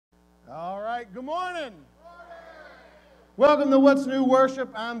right, good morning. Welcome to What's New Worship.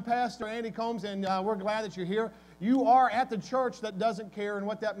 I'm Pastor Andy Combs, and we're glad that you're here. You are at the church that doesn't care, and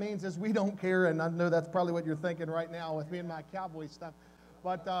what that means is we don't care, and I know that's probably what you're thinking right now with me and my cowboy stuff.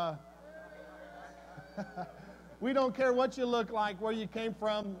 But we don't care what you look like, where you came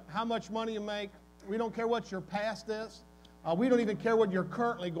from, how much money you make. We don't care what your past is. We don't even care what you're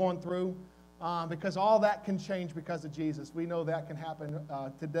currently going through. Because all that can change because of Jesus. We know that can happen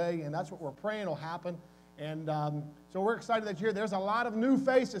today, and that's what we're praying will happen. And so we're excited that you're here. There's a lot of new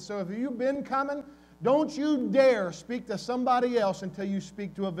faces, so if you've been coming, don't you dare speak to somebody else until you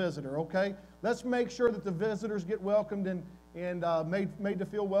speak to a visitor, okay? Let's make sure that the visitors get welcomed and made to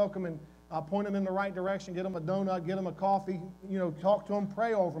feel welcome, and point them in the right direction, get them a donut, get them a coffee, talk to them,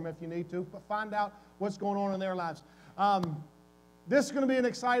 pray over them if you need to, but find out what's going on in their lives. This is going to be an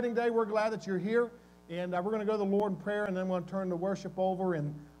exciting day. We're glad that you're here, and we're going to go to the Lord in prayer, and then we're going to turn the worship over,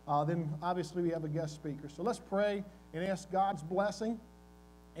 and then obviously we have a guest speaker. So let's pray and ask God's blessing,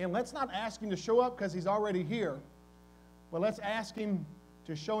 and let's not ask Him to show up because He's already here, but let's ask Him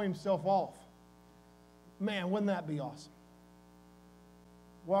to show Himself off. Man, wouldn't that be awesome?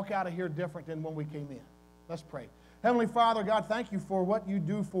 Walk out of here different than when we came in. Let's pray. Heavenly Father, God, thank you for what you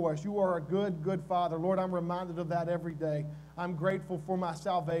do for us. You are a good, good Father. Lord, I'm reminded of that every day. I'm grateful for my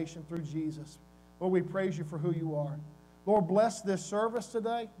salvation through Jesus. Lord, we praise you for who you are. Lord, bless this service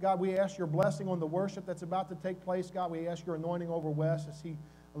today. God, we ask your blessing on the worship that's about to take place. God, we ask your anointing over Wes as he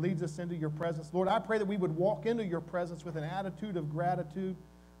leads us into your presence. Lord, I pray that we would walk into your presence with an attitude of gratitude,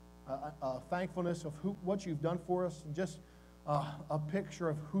 thankfulness of what you've done for us, and just a picture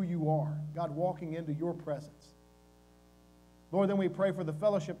of who you are. God, walking into your presence. Lord, then we pray for the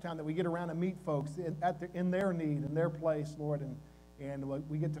fellowship time that we get around and meet folks in their need, in their place, Lord, and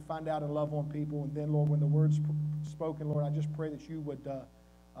we get to find out and love on people. And then, Lord, when the word's spoken, Lord, I just pray that you would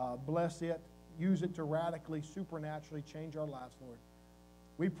bless it, use it to radically, supernaturally change our lives, Lord.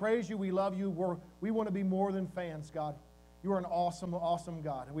 We praise you. We love you. We want to be more than fans, God. You are an awesome, awesome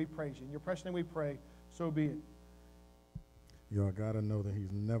God, and we praise you. In your precious name we pray, so be it. Y'all got to know that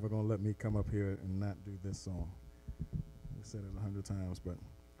he's never going to let me come up here and not do this song. I said it 100 times, but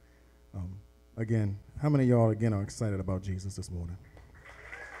again, how many of y'all again are excited about Jesus this morning?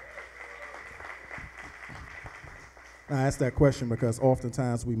 I ask that question because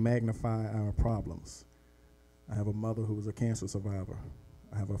oftentimes we magnify our problems. I have a mother who was a cancer survivor.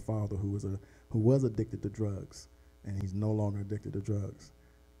 I have a father who was addicted to drugs, and he's no longer addicted to drugs.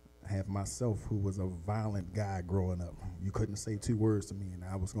 I have myself who was a violent guy growing up. You couldn't say 2 words to me, and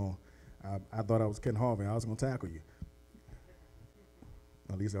I thought I was Ken Harvey. I was going to tackle you.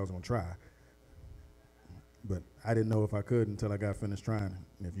 At least I was going to try. But I didn't know if I could until I got finished trying.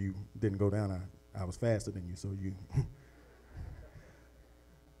 And if you didn't go down, I was faster than you, so you.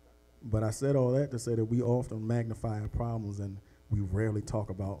 But I said all that to say that we often magnify our problems, and we rarely talk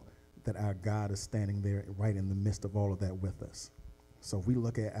about that our God is standing there right in the midst of all of that with us. So if we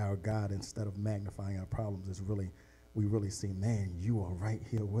look at our God instead of magnifying our problems, we really see, man, you are right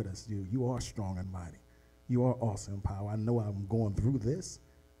here with us. You are strong and mighty. You are awesome in power. I know I'm going through this,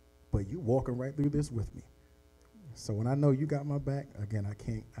 but you walking right through this with me. So when I know you got my back, again,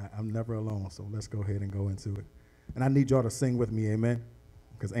 I'm never alone. So let's go ahead and go into it. And I need y'all to sing with me, amen,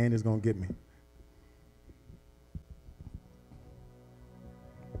 because Andy's going to get me.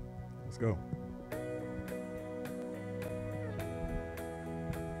 Let's go.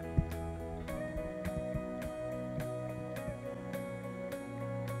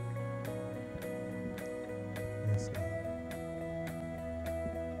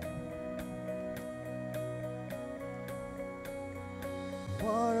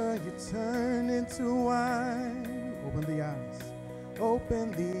 Water you turn into wine.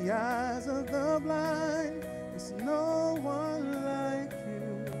 Open the eyes of the blind. There's no one like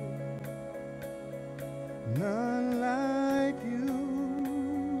you, none like you.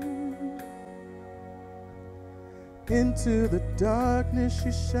 Into the darkness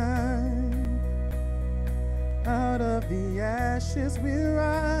you shine. Out of the ashes we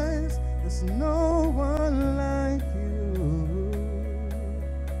rise. There's no one like you,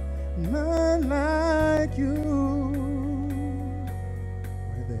 none like you.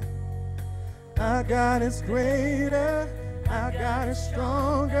 Right there. Our God is greater, our God is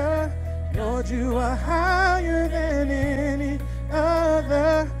stronger. Lord, you are higher than any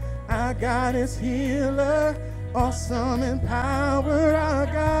other. Our God is healer, awesome in power. Our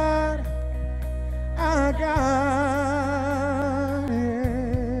God, our God.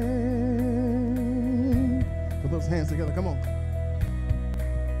 Put those hands together, come on.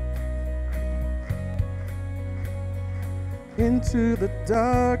 Into the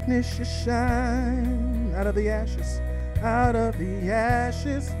darkness you shine. Out of the ashes, out of the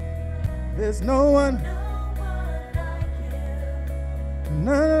ashes. There's no one,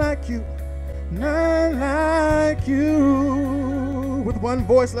 none like you, none like you. With one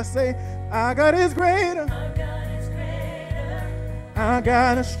voice, let's say, our God is greater. Our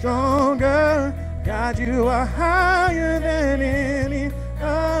God is stronger. God, you are higher than any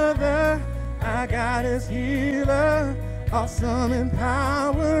other. Our God is healer, awesome in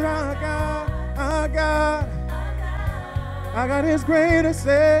power. Our God, our God. Our God is greater,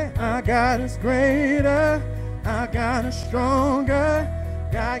 say, our God is greater, our God is stronger,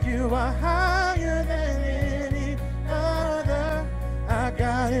 God, you are higher than any other, our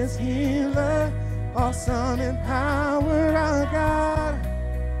God is healer, awesome in power, our God,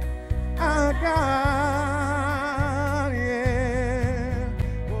 yeah.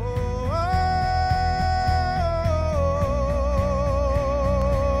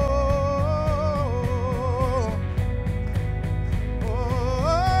 Oh,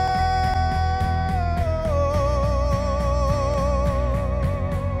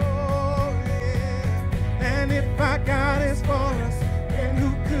 and if our God is for us, then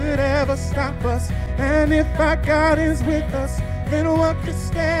who could ever stop us? And if our God is with us, then what could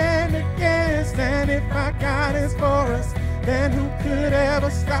stand against? And if our God is for us, then who could ever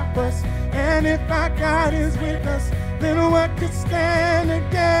stop us? And if our God is with us, then what could stand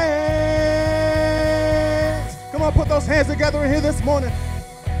against? Come on, put those hands together in here this morning.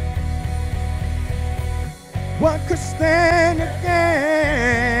 What could stand against?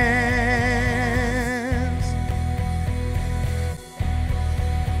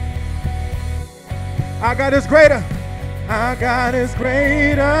 Our God is greater. Our God is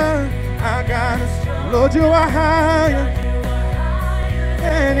greater. Our God is, Lord, you are higher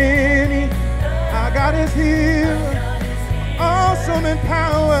than any. Our God is healer, awesome in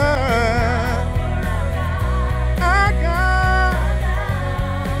power.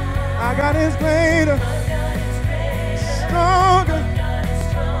 Our God is greater, stronger,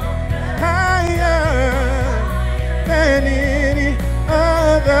 higher than any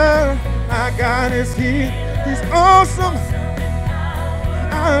other. Our God is here. He's awesome.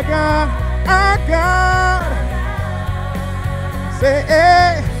 Our God, our God. Say,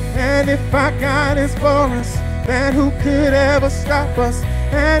 hey, and if our God is for us, then who could ever stop us?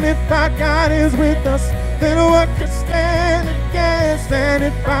 And if our God is with us, then what could stand against? And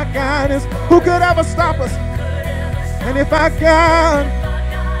if our God is, who could ever stop us? And if our God,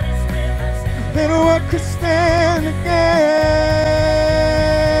 then what could stand against?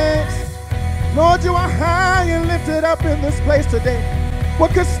 Lord, you are high and lifted up in this place today.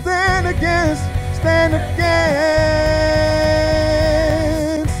 What could stand against? Stand against.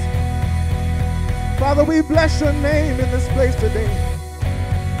 Father, we bless your name in this place today.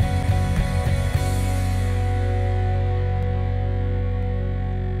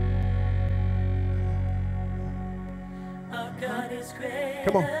 Our God is greater.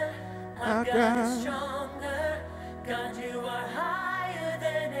 Come on. Our God is stronger. God, you are higher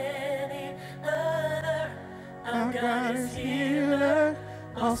than any other. Our God is healer,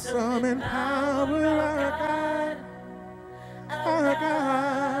 awesome in power.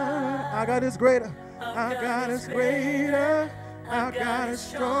 Our God is greater. Our God is greater. Our God is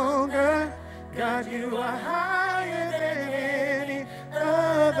stronger. God, you are higher than any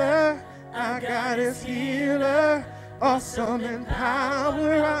other. Our God is healer, awesome in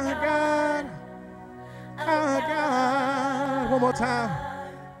power. Our God. One more time.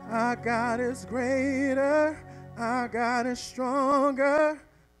 Our God is greater. Our God is stronger.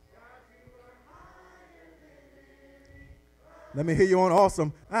 Let me hear you on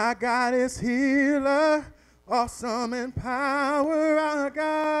awesome. Our God is healer, awesome in power. Our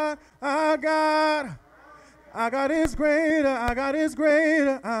God, our God. Our God is greater. Our God is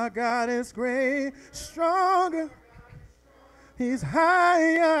greater. Our God is great, stronger. He's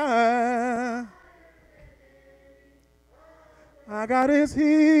higher. Our God is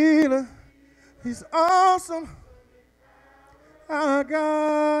healer. He's awesome. Our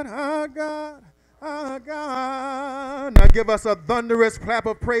God, our God, our God. Now give us a thunderous clap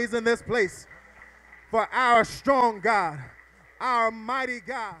of praise in this place for our strong God, our mighty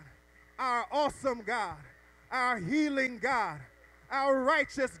God, our awesome God, our healing God, our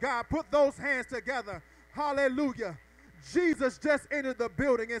righteous God. Put those hands together. Hallelujah. Jesus just entered the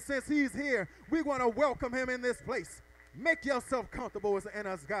building, and since he's here, we want to welcome him in this place. Make yourself comfortable in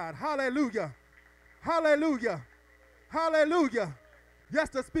us, God. Hallelujah. Hallelujah. Hallelujah. Yes,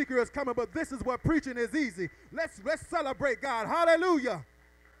 the speaker is coming, but this is what preaching is easy. Let's celebrate God. Hallelujah.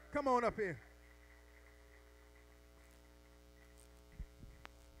 Come on up here.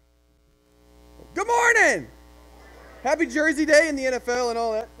 Happy Jersey Day in the NFL and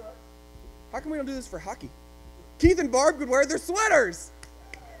all that. How come we don't do this for hockey? Keith and Barb could wear their sweaters.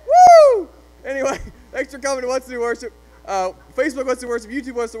 Woo! Anyway, thanks for coming to What's New Worship. Facebook What's New Worship,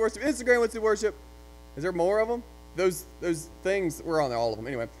 YouTube What's New Worship, Instagram What's New Worship. Is there more of them? Those things, we're on there, all of them.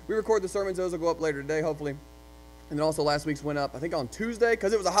 Anyway, we record the sermons. Those will go up later today, hopefully. And then also last week's went up, I think on Tuesday,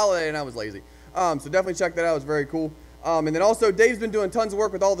 because it was a holiday and I was lazy. So definitely check that out. It was very cool. And then also, Dave's been doing tons of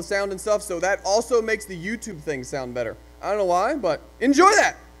work with all the sound and stuff, so that also makes the YouTube thing sound better. I don't know why, but enjoy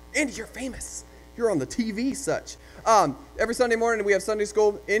that. Andy, you're famous. You're on the TV, such. Every Sunday morning, we have Sunday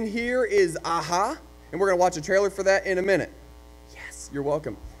school. In here is Aha, and we're going to watch a trailer for that in a minute. Yes, you're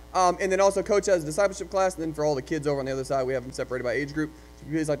welcome. And then also, Coach has a discipleship class, and then for all the kids over on the other side, we have them separated by age group. So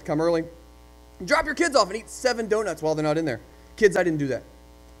if you guys like to come early, drop your kids off and eat 7 donuts while they're not in there. Kids, I didn't do that.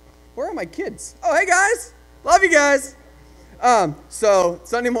 Where are my kids? Oh, hey, guys. Love you guys. So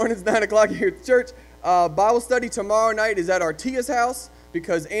Sunday morning is 9 o'clock here at the church. Bible study tomorrow night is at Artia's house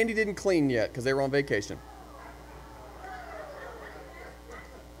because Andy didn't clean yet because they were on vacation.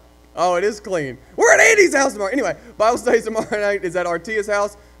 Oh, it is clean. We're at Andy's house tomorrow. Anyway, Bible study tomorrow night is at Artia's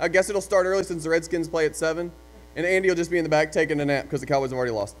house. I guess it'll start early since the Redskins play at 7. And Andy will just be in the back taking a nap because the Cowboys have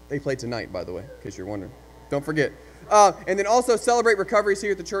already lost. They play tonight, by the way, in case you're wondering. Don't forget. And then also Celebrate Recoveries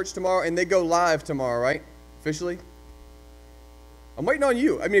here at the church tomorrow, and they go live tomorrow, right? Officially? I'm waiting on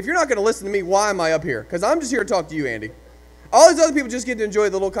you. I mean, if you're not going to listen to me, why am I up here? Because I'm just here to talk to you, Andy. All these other people just get to enjoy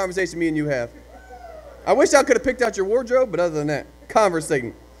the little conversation me and you have. I wish I could have picked out your wardrobe, but other than that,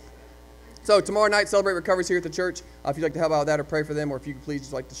 conversating. So tomorrow night, Celebrate Recoveries here at the church. If you'd like to help out with that or pray for them, or if you could please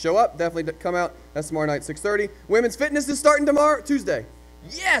just like to show up, definitely come out. That's tomorrow night, 6:30. Women's Fitness is starting tomorrow, Tuesday.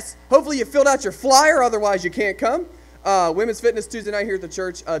 Yes! Hopefully you filled out your flyer, otherwise you can't come. Women's Fitness Tuesday night here at the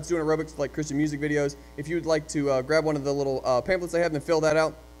church. It's doing aerobics like Christian music videos. If you would like to grab one of the little pamphlets they have and fill that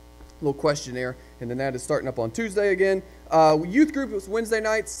out, a little questionnaire, and then that is starting up on Tuesday again. Youth group is Wednesday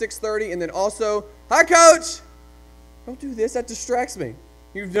night, 6:30, and then also, hi, Coach! Don't do this, that distracts me.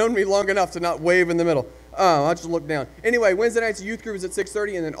 You've known me long enough to not wave in the middle. I'll just look down. Anyway, Wednesday night's youth group is at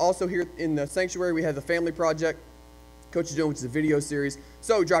 6:30, and then also here in the sanctuary we have the Family Project Coach is doing, which is a video series.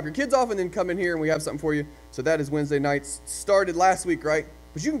 So drop your kids off and then come in here and we have something for you. So that is Wednesday nights. Started last week, right?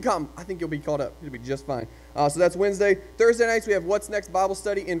 But you can come. I think you'll be caught up. It'll be just fine. So that's Wednesday. Thursday nights we have What's Next Bible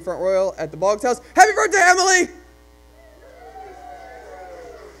Study in Front Royal at the Boggs House. Happy birthday, Emily!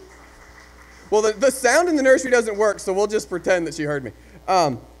 Well, the sound in the nursery doesn't work, so we'll just pretend that she heard me.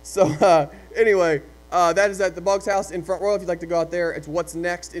 Anyway, that is at the Boggs House in Front Royal. If you'd like to go out there, it's What's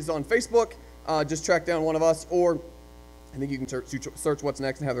Next. It's on Facebook. Just track down one of us, or I think you can search What's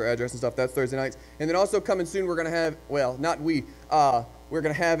Next and have their address and stuff. That's Thursday nights. And then also coming soon, we're going to have, well, not we, we're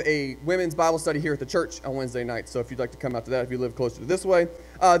going to have a women's Bible study here at the church on Wednesday night. So if you'd like to come out to that, if you live closer to this way.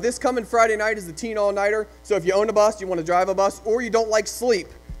 This coming Friday night is the Teen All-Nighter. So if you own a bus, you want to drive a bus, or you don't like sleep,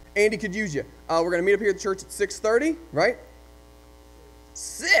 Andy could use you. We're going to meet up here at the church at 6:30, right?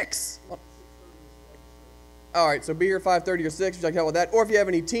 6! All right, so be here 5:30 or 6 if you'd like to help with that. Or if you have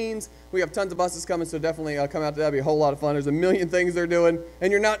any teens, we have tons of buses coming, so definitely come out to that. It'll be a whole lot of fun. There's a million things they're doing, and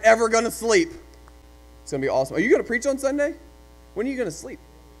you're not ever going to sleep. It's going to be awesome. Are you going to preach on Sunday? When are you going to sleep?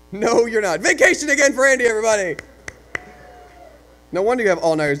 No, you're not. Vacation again for Andy, everybody. No wonder you have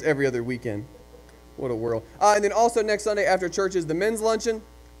all-nighters every other weekend. What a world. And then also next Sunday after church is the men's luncheon.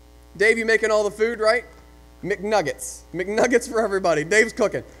 Dave, you making all the food, right? McNuggets. McNuggets for everybody. Dave's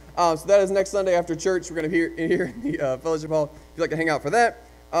cooking. So that is next Sunday after church. We're going to be here in the fellowship hall if you'd like to hang out for that.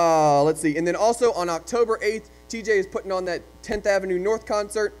 Let's see. And then also on October 8th, TJ is putting on that 10th Avenue North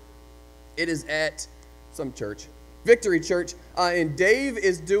concert. It is at some church, Victory Church. And Dave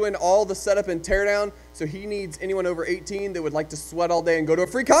is doing all the setup and teardown. So he needs anyone over 18 that would like to sweat all day and go to a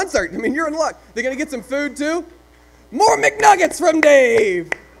free concert. I mean, you're in luck. They're going to get some food too. More McNuggets from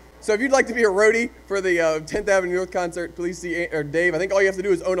Dave. So if you'd like to be a roadie for the 10th Avenue North concert, please see Dave. I think all you have to do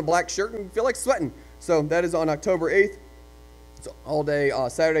is own a black shirt and feel like sweating. So that is on October 8th. So all day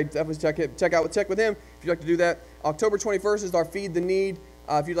Saturday, definitely check with him if you'd like to do that. October 21st is our Feed the Need.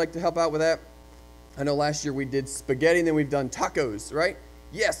 If you'd like to help out with that. I know last year we did spaghetti and then we've done tacos, right?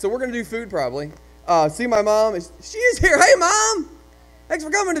 Yes, so we're going to do food probably. See my mom. She is here. Hey, Mom. Thanks for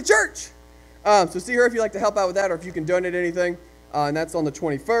coming to church. So see her if you'd like to help out with that or if you can donate anything. And that's on the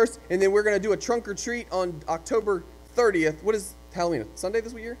 21st. And then we're going to do a trunk or treat on October 30th. What is Halloween? Sunday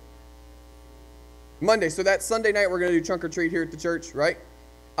this year? Monday. So that Sunday night, we're going to do trunk or treat here at the church, right?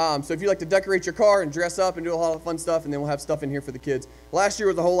 So if you'd like to decorate your car and dress up and do a lot of fun stuff, and then we'll have stuff in here for the kids. Last year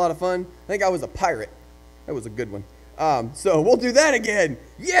was a whole lot of fun. I think I was a pirate. That was a good one. So we'll do that again.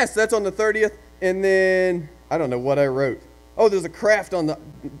 Yes, that's on the 30th. And then, I don't know what I wrote. Oh, there's a craft on the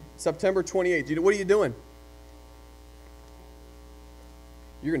September 28th. What are you doing?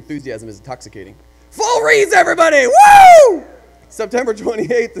 Your enthusiasm is intoxicating. Fall Reads, everybody! Woo! September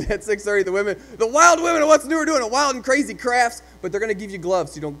 28th at 6:30, the wild women of What's New are doing a wild and crazy crafts, but they're going to give you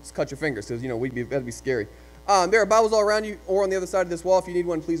gloves so you don't cut your fingers, because, that'd be scary. There are Bibles all around you or on the other side of this wall. If you need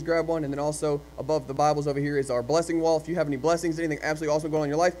one, please grab one. And then also above the Bibles over here is our blessing wall. If you have any blessings, anything absolutely awesome going on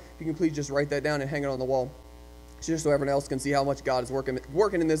in your life, you can please just write that down and hang it on the wall, just so everyone else can see how much God is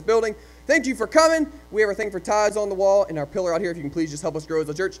working in this building. Thank you for coming. We have our thing for tithes on the wall and our pillar out here. If you can please just help us grow as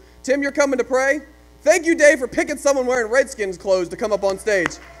a church. Tim, you're coming to pray. Thank you, Dave, for picking someone wearing Redskins clothes to come up on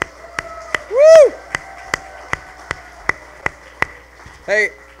stage. Woo! Hey,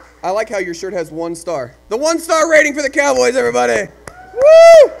 I like how your shirt has 1 star. The 1-star rating for the Cowboys, everybody.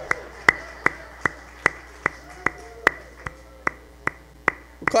 Woo!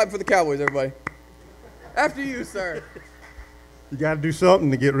 We'll clap for the Cowboys, everybody. After you, sir. You got to do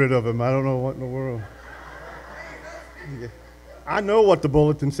something to get rid of him. I don't know what in the world. Yeah. I know what the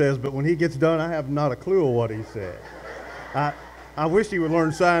bulletin says, but when he gets done, I have not a clue of what he said. I wish he would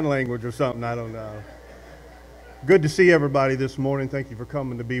learn sign language or something. I don't know. Good to see everybody this morning. Thank you for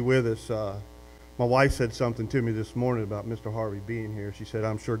coming to be with us. My wife said something to me this morning about Mr. Harvey being here. She said,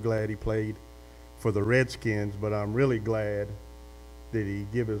 I'm sure glad he played for the Redskins, but I'm really glad that he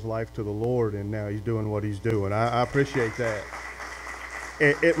gave his life to the Lord and now he's doing what he's doing. I appreciate that.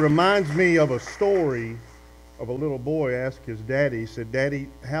 It reminds me of a story of a little boy asked his daddy, he said, Daddy,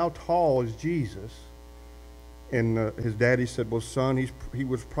 how tall is Jesus? And his daddy said, well, son, he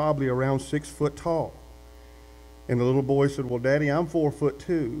was probably around 6 foot tall. And the little boy said, well, Daddy, I'm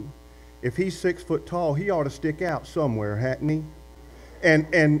 4'2". If he's 6 foot tall, he ought to stick out somewhere, hadn't he?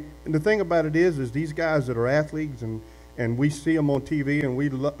 And the thing about it is these guys that are athletes and we see them on TV and we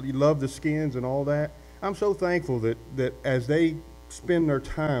love the skins and all that. I'm so thankful that as they spend their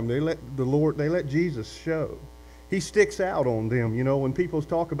time, they let Jesus show. He sticks out on them. When people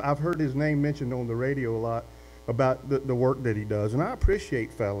talk about, I've heard his name mentioned on the radio a lot about the work that he does. And I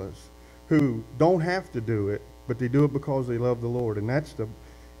appreciate fellas who don't have to do it, but they do it because they love the Lord. And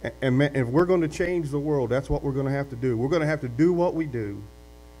if we're going to change the world, that's what we're going to have to do. We're going to have to do what we do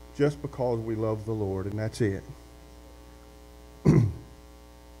just because we love the Lord, and that's it.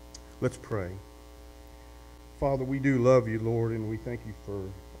 Let's pray. Father, we do love you, Lord, and we thank you for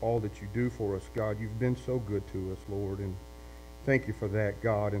all that you do for us, God. You've been so good to us, Lord, and thank you for that,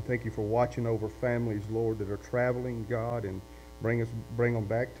 God, and thank you for watching over families, Lord, that are traveling, God, and bring them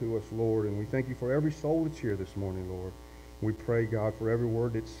back to us, Lord, and we thank you for every soul that's here this morning, Lord. We pray, God, for every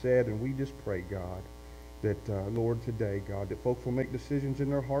word that's said, and we just pray, God, that, Lord, today, God, that folks will make decisions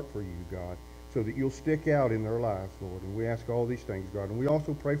in their heart for you, God, so that you'll stick out in their lives, Lord, and we ask all these things, God, and we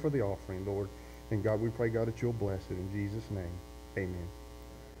also pray for the offering, Lord, and God, we pray, God, that you'll bless it in Jesus' name. Amen.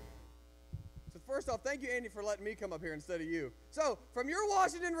 So first off, thank you, Andy, for letting me come up here instead of you. So, from your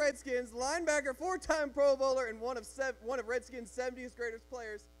Washington Redskins, linebacker, 4-time Pro Bowler, and one of Redskins' 70th greatest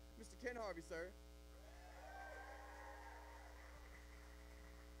players, Mr. Ken Harvey, sir.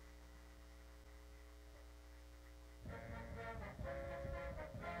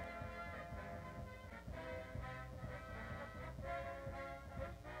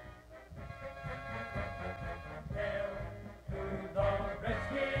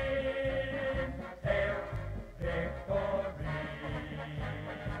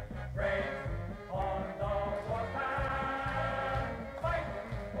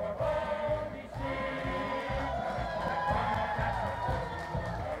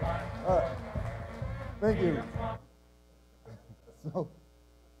 Thank you.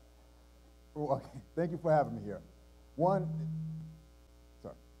 Thank you for having me here.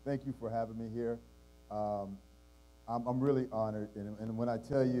 Thank you for having me here. I'm really honored, and when I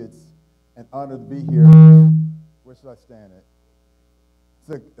tell you it's an honor to be here, where should I stand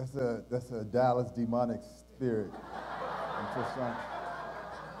at? That's a Dallas demonic spirit.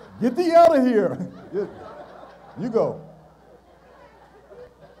 Get thee out of here. You go.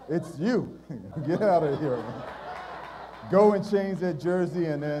 It's you. Get out of here. Go and change that jersey,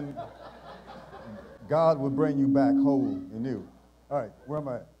 and then God will bring you back whole and new. All right, where am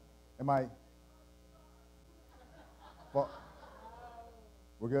I? Am I? Well,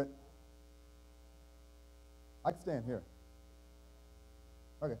 we're good? I can stand here.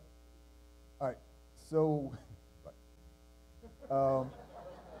 Okay. All right, so, well,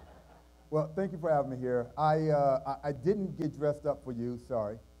 thank you for having me here. I didn't get dressed up for you,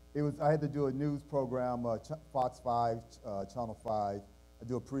 sorry. I had to do a news program, Fox 5, Channel 5. I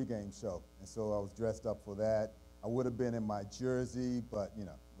do a pregame show, and so I was dressed up for that. I would have been in my jersey, but,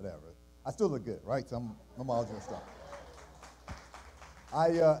 whatever. I still look good, right? So I'm all dressed up.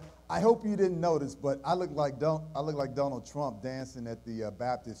 I hope you didn't notice, but I look like Donald Trump dancing at the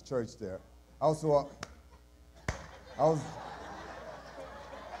Baptist church there.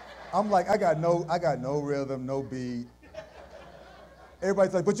 I'm like, I got no rhythm, no beat.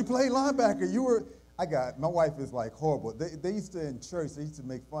 Everybody's like, but you played linebacker. My wife is like horrible. They used to, in church, they used to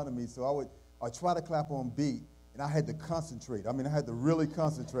make fun of me, so I'd try to clap on beat, and I had to concentrate. I mean, I had to really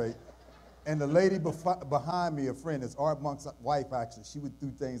concentrate. And the lady behind me, a friend, is Art Monk's wife, actually, she would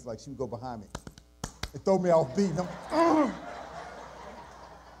do things like she would go behind me and throw me off beat. And I'm like,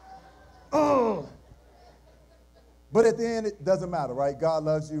 But at the end, it doesn't matter, right? God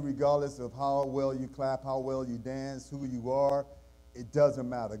loves you regardless of how well you clap, how well you dance, who you are. It doesn't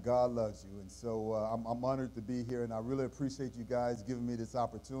matter. God loves you. And so I'm honored to be here, and I really appreciate you guys giving me this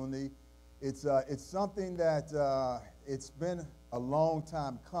opportunity. It's something that it's been a long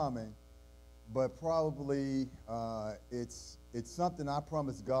time coming, but probably it's something I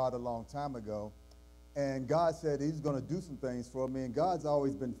promised God a long time ago. And God said he's going to do some things for me, and God's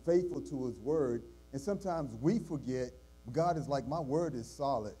always been faithful to his word. And sometimes we forget, God is like, my word is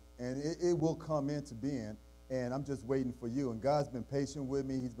solid, and it will come into being, and I'm just waiting for you. And God's been patient with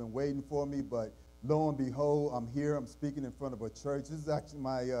me. He's been waiting for me, but lo and behold, I'm here. I'm speaking in front of a church. This is actually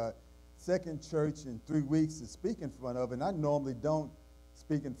my second church in 3 weeks to speak in front of, and I normally don't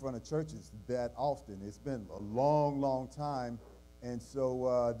speak in front of churches that often. It's been a long, long time, and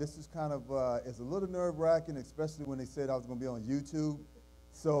so this is kind of, it's a little nerve-wracking, especially when they said I was going to be on YouTube.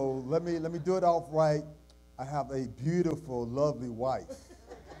 So let me do it off right. I have a beautiful, lovely wife,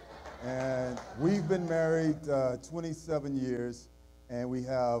 and we've been married 27 years, and we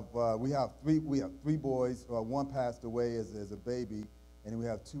have three boys. One passed away as a baby, and we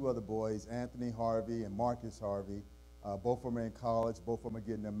have two other boys, Anthony Harvey and Marcus Harvey. Both of them are in college. Both of them are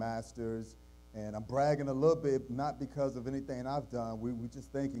getting their masters, and I'm bragging a little bit, not because of anything I've done. We're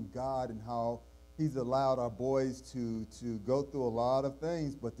just thanking God and how he's allowed our boys to go through a lot of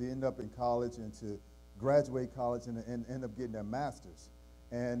things, but to end up in college and to graduate college and end up getting their masters.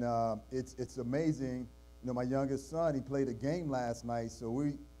 And it's amazing. You know, my youngest son, he played a game last night, so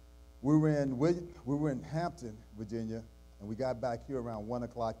we were in Hampton, Virginia, and we got back here around 1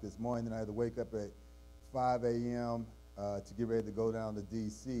 o'clock this morning, and I had to wake up at 5 a.m. To get ready to go down to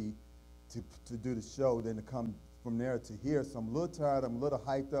D.C. to do the show, then to come from there to here. So I'm a little tired. I'm a little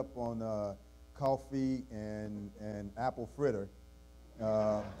hyped up on coffee and apple fritter.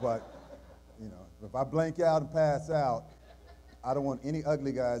 But, you know, if I blank out and pass out, I don't want any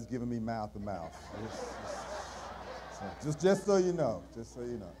ugly guys giving me mouth to mouth. Just so you know,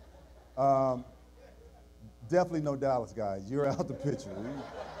 definitely no Dallas guys. You're out the picture.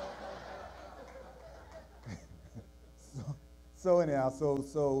 So anyhow,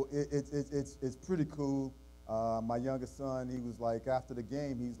 it's pretty cool. My youngest son, he was like, after the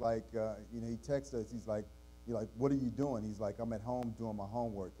game, he's like, you know, he texted us. He's like, what are you doing? He's like, I'm at home doing my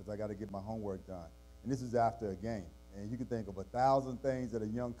homework because I got to get my homework done. And this is after a game. And you can think of 1,000 things that a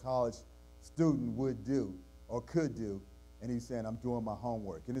young college student would do or could do. And he's saying, I'm doing my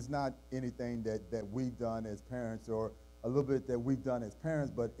homework. And it's not anything that we've done as parents or a little bit that we've done as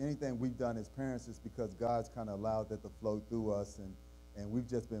parents, but anything we've done as parents is because God's kind of allowed that to flow through us, and we've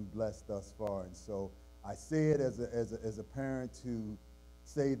just been blessed thus far. And so I say it as a parent to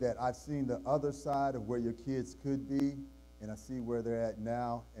say that I've seen the other side of where your kids could be, and I see where they're at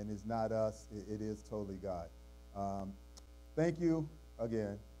now, and it's not us, it is totally God. Thank you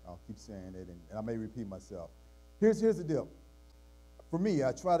again. I'll keep saying it, and I may repeat myself. Here's the deal. For me,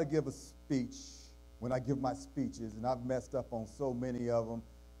 I try to give a speech when I give my speeches, and I've messed up on so many of them,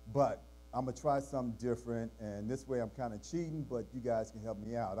 but I'm going to try something different, and this way I'm kind of cheating, but you guys can help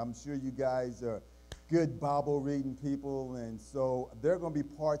me out. I'm sure you guys are good Bible reading people, and so there are going to be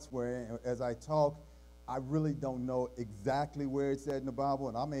parts where, as I talk, I really don't know exactly where it's at in the Bible,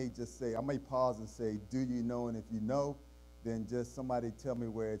 and I may pause and say, do you know? And if you know, then just somebody tell me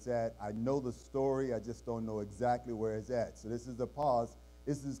where it's at. I know the story, I just don't know exactly where it's at. So this is a pause.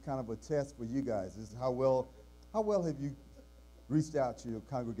 This is kind of a test for you guys. This is how well have you reached out to your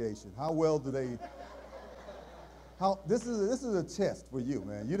congregation? How well do they, this is a test for you,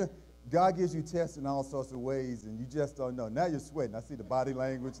 man. God gives you tests in all sorts of ways, and you just don't know. Now you're sweating. I see the body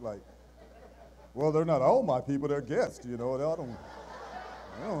language like, well, they're not all my people, they're guests, you know. I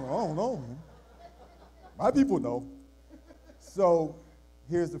don't know. My people know. So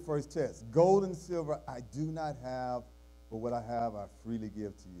here's the first test. Gold and silver I do not have, but what I have I freely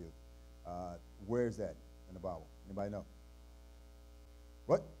give to you. Where is that in the Bible? Anybody know?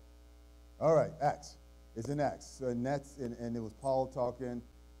 What? All right, Acts. It's in Acts. So and it was Paul talking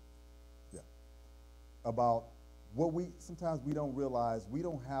about sometimes we don't realize we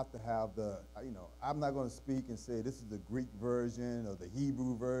don't have to have I'm not going to speak and say this is the Greek version or the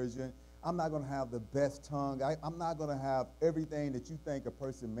Hebrew version. I'm not going to have the best tongue. I'm not going to have everything that you think a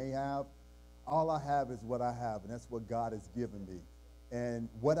person may have. All I have is what I have, and that's what God has given me. And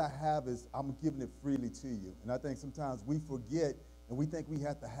what I have is I'm giving it freely to you. And I think sometimes we forget and we think we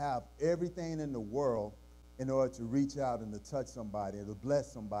have to have everything in the world in order to reach out and to touch somebody or to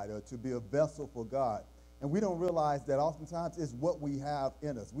bless somebody or to be a vessel for God. And we don't realize that oftentimes it's what we have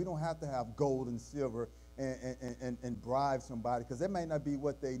in us. We don't have to have gold and silver and bribe somebody because that may not be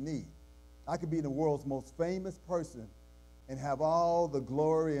what they need. I could be the world's most famous person and have all the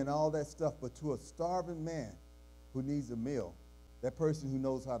glory and all that stuff, but to a starving man who needs a meal, that person who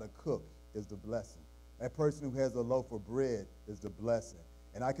knows how to cook is the blessing. That person who has a loaf of bread is the blessing.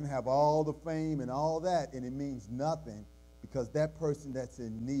 And I can have all the fame and all that, and it means nothing because that person that's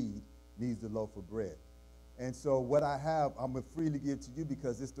in need needs the loaf of bread. And so what I have, I'm going to freely give to you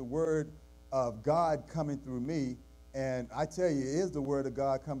because it's the word of God coming through me. And I tell you, it is the word of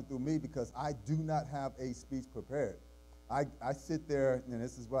God coming through me because I do not have a speech prepared. I sit there, and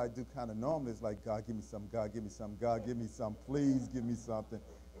this is what I do kind of normally. It's like, God, give me some. God, give me some. God, give me some. Please give me something.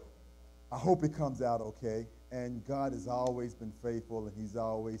 I hope it comes out okay. And God has always been faithful, and he's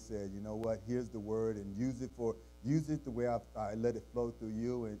always said, you know what, here's the word, and use it the way I let it flow through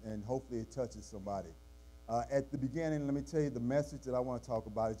you, and hopefully it touches somebody. At the beginning, let me tell you the message that I want to talk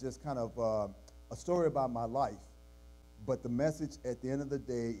about is just kind of a story about my life. But the message at the end of the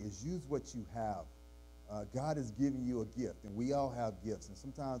day is use what you have. God has given you a gift, and we all have gifts. And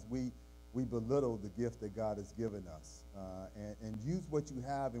sometimes we belittle the gift that God has given us. And use what you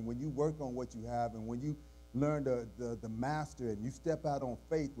have, and when you work on what you have, and when you learn the master, and you step out on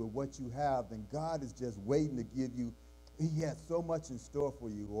faith with what you have, then God is just waiting to give you. He has so much in store for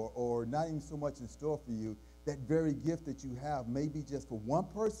you, or not even so much in store for you. That very gift that you have may be just for one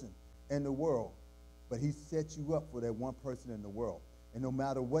person in the world, but he set you up for that one person in the world. And no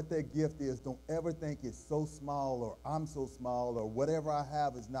matter what that gift is, don't ever think it's so small or I'm so small or whatever I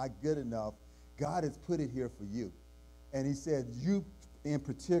have is not good enough. God has put it here for you. And he said, you in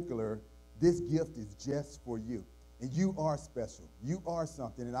particular, this gift is just for you. And you are special. You are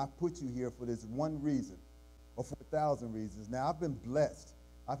something. And I put you here for this one reason or for 1,000 reasons. Now, I've been blessed.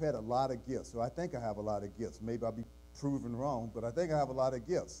 I've had a lot of gifts. So I think I have a lot of gifts. Maybe I'll be proven wrong, but I think I have a lot of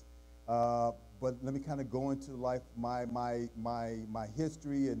gifts. But let me kind of go into life, my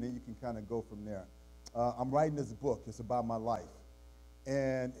history, and then you can kind of go from there. I'm writing this book. It's about my life.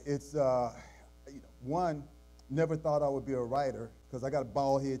 And it's, one, never thought I would be a writer because I got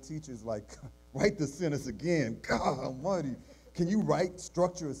bald head teachers like, write the sentence again. God almighty. Can you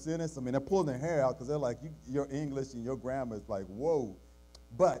structure a sentence? I mean, they're pulling their hair out because they're like, your English and your grammar is like, whoa.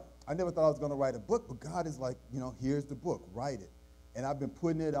 But I never thought I was going to write a book, but God is like, here's the book, write it. And I've been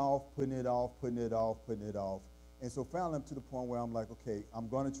putting it off. And so finally I'm to the point where I'm like, okay, I'm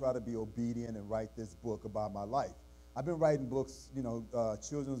going to try to be obedient and write this book about my life. I've been writing books,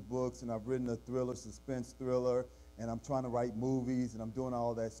 children's books, and I've written a thriller, suspense thriller, and I'm trying to write movies, and I'm doing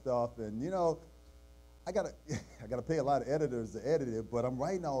all that stuff. And, I gotta pay a lot of editors to edit it, but I'm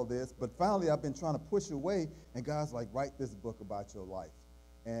writing all this. But finally I've been trying to push away, and God's like, write this book about your life.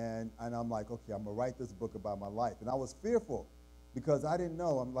 And I'm like, okay, I'm going to write this book about my life. And I was fearful. Because I didn't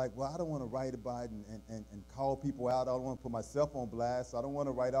know. I'm like, well, I don't want to write about it and call people out. I don't want to put myself on blast. I don't want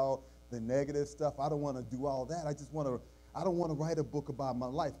to write all the negative stuff. I don't want to do all that. I don't want to write a book about my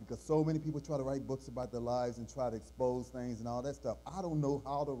life because so many people try to write books about their lives and try to expose things and all that stuff. I don't know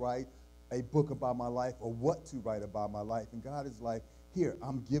how to write a book about my life or what to write about my life. And God is like, here,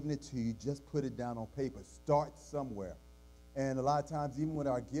 I'm giving it to you. Just put it down on paper. Start somewhere. And a lot of times, even with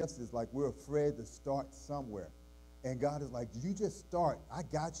our gifts, it's like we're afraid to start somewhere. And God is like, you just start. I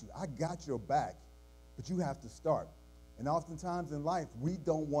got you. I got your back. But you have to start. And oftentimes in life, we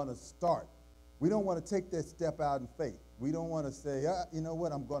don't want to start. We don't want to take that step out in faith. We don't want to say, you know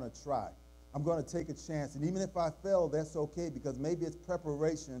what, I'm going to try. I'm going to take a chance. And even if I fail, that's okay because maybe it's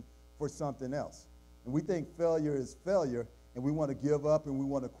preparation for something else. And we think failure is failure, and we want to give up and we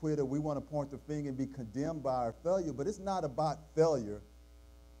want to quit or we want to point the finger and be condemned by our failure. But it's not about failure.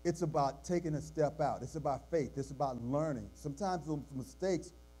 It's about taking a step out. It's about faith. It's about learning. Sometimes those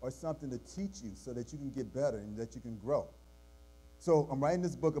mistakes are something to teach you so that you can get better and that you can grow. So I'm writing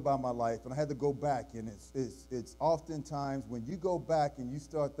this book about my life, and I had to go back, and it's oftentimes when you go back and you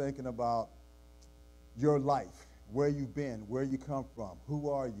start thinking about your life, where you've been, where you come from, who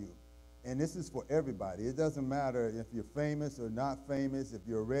are you? And this is for everybody. It doesn't matter if you're famous or not famous, if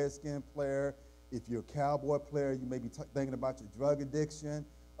you're a Redskin player, if you're a Cowboy player, you may be thinking about your drug addiction.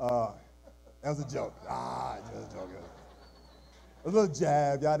 That was a joke. Just a joke. A little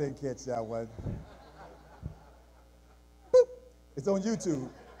jab. Y'all didn't catch that one. Boop. It's on YouTube.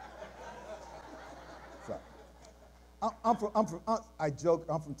 So, I joke,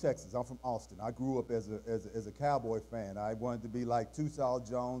 I'm from Texas. I'm from Austin. I grew up as a Cowboy fan. I wanted to be like Tusaw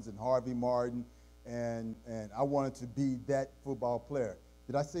Jones and Harvey Martin, and I wanted to be that football player.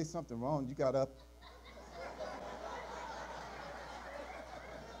 Did I say something wrong? You got up?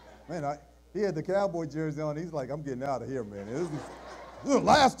 Man, he had the Cowboy jersey on. He's like, I'm getting out of here, man. This is the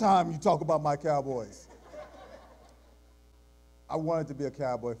last time you talk about my Cowboys. I wanted to be a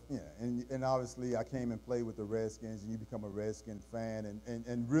Cowboy, and obviously I came and played with the Redskins, and you become a Redskin fan,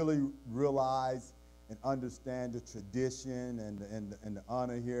 and really realize and understand the tradition and the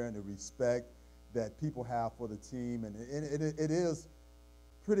honor here and the respect that people have for the team. And it is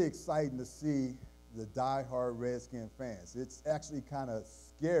pretty exciting to see the diehard Redskin fans. It's actually kind of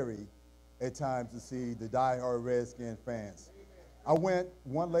scary at times to see the diehard Redskin fans. I went,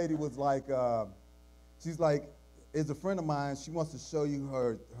 one lady was like, she's like, is a friend of mine, she wants to show you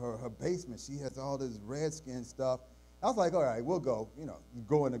her basement. She has all this Redskin stuff. I was like, all right, we'll go. You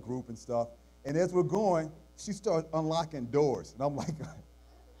go in a group and stuff. And as we're going, she started unlocking doors. And I'm like,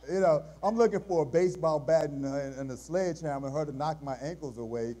 I'm looking for a baseball bat and a sledgehammer, her to knock my ankles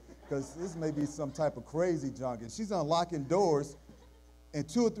away, because this may be some type of crazy junk. And she's unlocking doors, and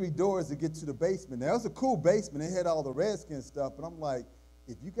 2 or 3 doors to get to the basement. Now, it was a cool basement. It had all the Redskin stuff, but I'm like,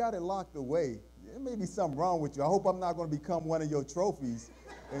 if you got it locked away, there may be something wrong with you. I hope I'm not going to become one of your trophies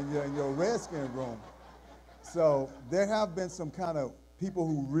in your Redskin room. So there have been some kind of people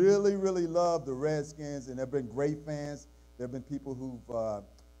who really, really love the Redskins, and they've been great fans. There have been people who've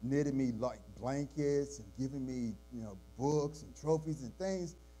knitted me like blankets and given me, books and trophies and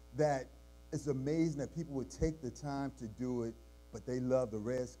things that it's amazing that people would take the time to do it, but they love the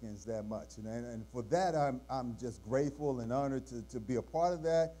Redskins that much. And for that, I'm just grateful and honored to be a part of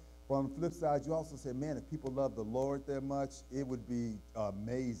that. But on the flip side, you also said, man, if people love the Lord that much, it would be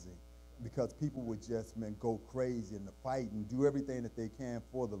amazing, because people would just, go crazy in the fight and do everything that they can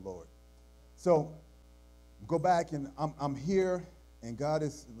for the Lord. So go back, and I'm here, and God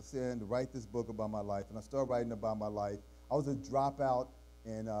is saying to write this book about my life. And I started writing about my life. I was a dropout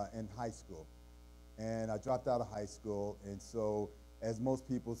in high school. And I dropped out of high school, and so as most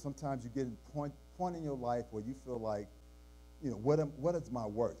people, sometimes you get a point in your life where you feel like, what is my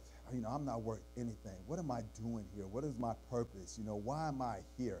worth? I'm not worth anything. What am I doing here? What is my purpose? Why am I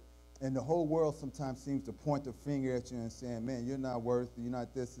here? And the whole world sometimes seems to point the finger at you and saying, man, you're not worth it, you're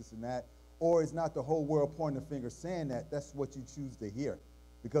not this, and that. Or it's not the whole world pointing the finger saying that. That's what you choose to hear.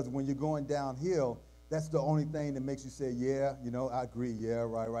 Because when you're going downhill, that's the only thing that makes you say, yeah, I agree, yeah,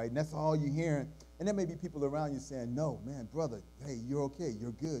 right. And that's all you're hearing. And there may be people around you saying, no, man, brother, hey, you're okay,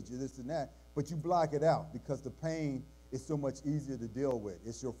 you're good, you're this and that. But you block it out because the pain is so much easier to deal with.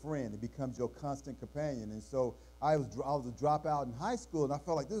 It's your friend. It becomes your constant companion. And so I was a dropout in high school, and I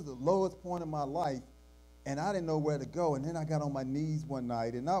felt like this was the lowest point in my life, and I didn't know where to go. And then I got on my knees one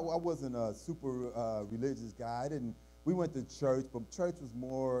night, and I wasn't a super religious guy. We went to church, but church was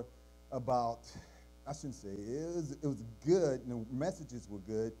more about, I shouldn't say, it was good, and the messages were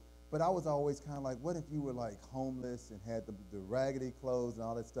good, but I was always kind of like, what if you were like homeless and had the raggedy clothes and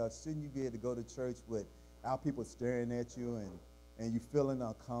all that stuff? Shouldn't you be able to go to church without people staring at you and you feeling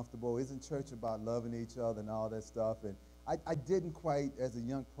uncomfortable? Isn't church about loving each other and all that stuff? And I didn't quite, as a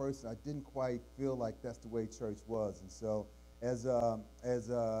young person, I didn't quite feel like that's the way church was. And so as I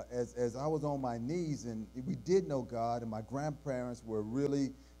was on my knees, and we did know God, and my grandparents were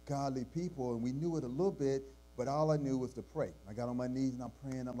really godly people, and we knew it a little bit, but all I knew was to pray. I got on my knees and I'm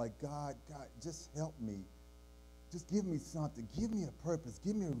praying. I'm like, God, just help me. Just give me something. Give me a purpose.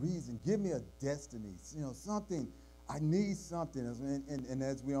 Give me a reason. Give me a destiny. Something. I need something. And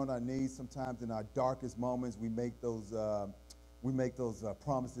as we're on our knees, sometimes in our darkest moments, we make those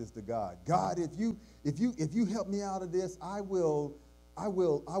promises to God. God, if you help me out of this, I will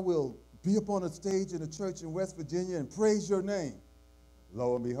be up on a stage in a church in West Virginia and praise your name.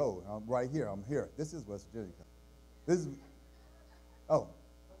 Lo and behold, I'm right here. I'm here. This is West Virginia.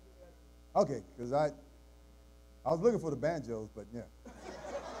 Okay, because I was looking for the banjos, but yeah.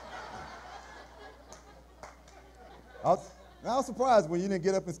 I was surprised when you didn't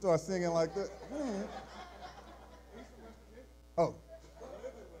get up and start singing like that. Oh.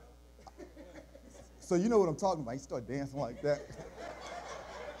 So you know what I'm talking about. You start dancing like that.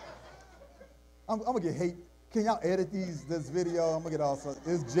 I'm going to get hate. Can y'all edit this video? I'm going to get all sorts.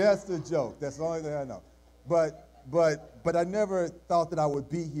 It's just a joke. That's the only thing I know. But I never thought that I would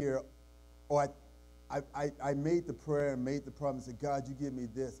be here, or I made the prayer and made the promise that, God, you give me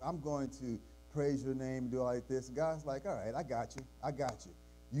this. I'm going to praise your name, do like this. And God's like, all right, I got you. I got you.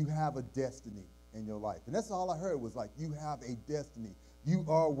 You have a destiny in your life. And that's all I heard was like, you have a destiny. You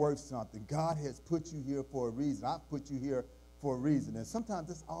are worth something. God has put you here for a reason. I've put you here for a reason. And sometimes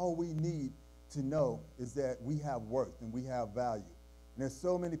that's all we need to know is that we have worth and we have value. And there's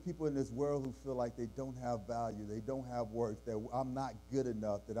so many people in this world who feel like they don't have value, they don't have worth, that I'm not good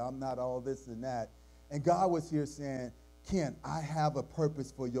enough, that I'm not all this and that. And God was here saying, Ken, I have a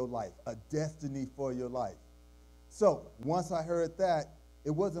purpose for your life, a destiny for your life. So once I heard that, it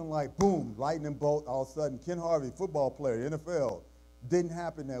wasn't like, boom, lightning bolt, all of a sudden, Ken Harvey, football player, NFL. Didn't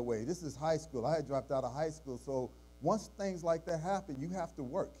happen that way. This is high school. I had dropped out of high school. So once things like that happen, you have to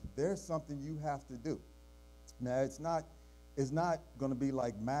work. There's something you have to do. Now, it's not going to be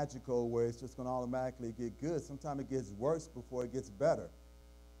like magical where it's just going to automatically get good. Sometimes it gets worse before it gets better.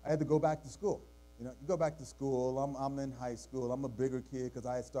 I had to go back to school. You know, you go back to school. I'm in high school. I'm a bigger kid because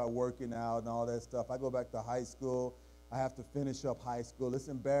I had started working out and all that stuff. I go back to high school. I have to finish up high school. It's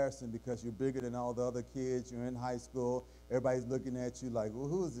embarrassing because you're bigger than all the other kids. You're in high school. Everybody's looking at you like, well,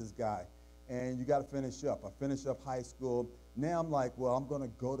 who is this guy? And you got to finish up. I finished up high school. Now I'm like, well, I'm going to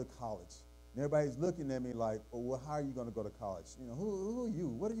go to college. And everybody's looking at me like, well, how are you going to go to college? You know, who are you?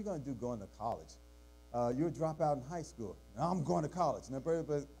 What are you going to do going to college? You're a dropout in high school. Now I'm going to college. Now,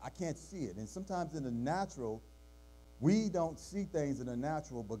 but I can't see it. And sometimes in the natural, we don't see things in the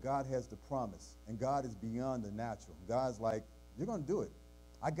natural, but God has the promise. And God is beyond the natural. God's like, you're going to do it.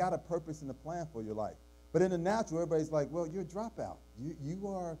 I got a purpose and a plan for your life. But in the natural, everybody's like, well, you're a dropout. You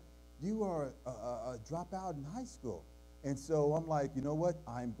are a dropout in high school. And so I'm like, you know what?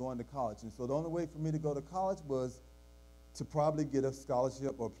 I'm going to college. And so the only way for me to go to college was to probably get a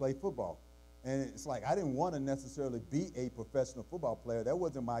scholarship or play football. And it's like I didn't want to necessarily be a professional football player. That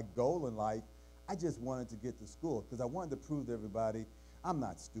wasn't my goal in life. I just wanted to get to school because I wanted to prove to everybody I'm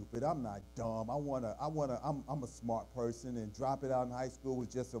not stupid. I'm not dumb. I'm a smart person. And drop it out in high school was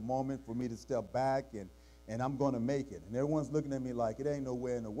just a moment for me to step back and I'm going to make it. And everyone's looking at me like it ain't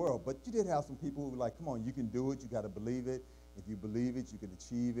nowhere in the world. But you did have some people who were like, come on, you can do it. You got to believe it. If you believe it, you can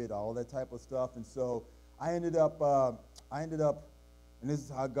achieve it, all that type of stuff. And so I ended up, and this is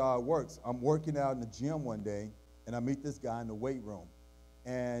how God works. I'm working out in the gym one day, and I meet this guy in the weight room.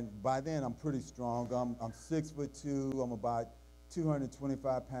 And by then, I'm pretty strong. I'm 6'2". I'm about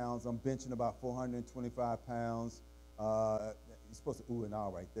 225 pounds. I'm benching about 425 pounds. You're supposed to ooh and ah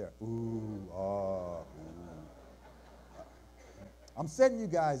right there. Ooh, ah, ooh. I'm setting you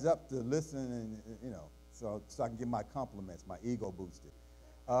guys up to listen and, you know, so I can get my compliments, my ego boosted.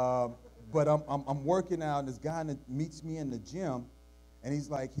 But I'm working out, and this guy meets me in the gym, and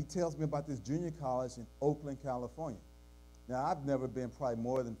he tells me about this junior college in Oakland, California. Now, I've never been probably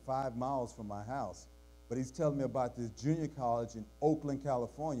more than 5 miles from my house, but he's telling me about this junior college in Oakland,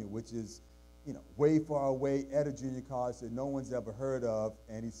 California, which is, you know, way far away at a junior college that no one's ever heard of.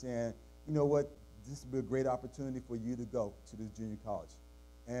 And he's saying, you know what, this would be a great opportunity for you to go to this junior college.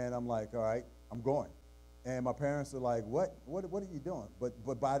 And I'm like, all right, I'm going. And my parents are like, what are you doing?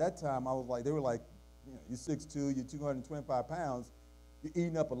 But by that time, I was like, they were like, you know, you're 6'2", you're 225 pounds, you're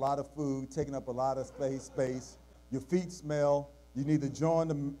eating up a lot of food, taking up a lot of space. Your feet smell. You need to join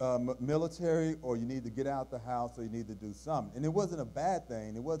the military, or you need to get out the house, or you need to do something. And it wasn't a bad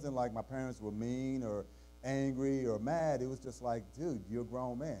thing. It wasn't like my parents were mean or angry or mad. It was just like, dude, you're a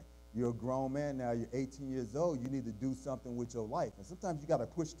grown man. You're a grown man now. You're 18 years old. You need to do something with your life. And sometimes you got to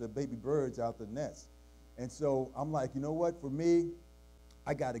push the baby birds out the nest. And so I'm like, you know what? For me,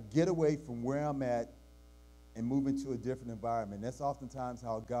 I got to get away from where I'm at and move into a different environment. That's oftentimes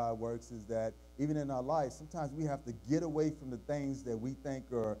how God works, is that even in our life, sometimes we have to get away from the things that we think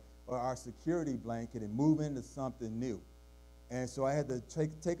are our security blanket and move into something new. And so I had to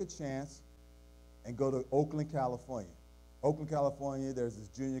take a chance and go to Oakland, California. Oakland, California, there's this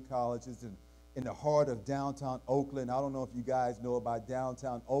junior college. It's in the heart of downtown Oakland. I don't know if you guys know about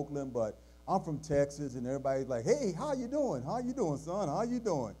downtown Oakland, but I'm from Texas, and everybody's like, hey, how you doing? How you doing, son? How you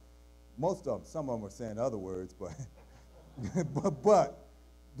doing? Most of them, some of them are saying other words, but but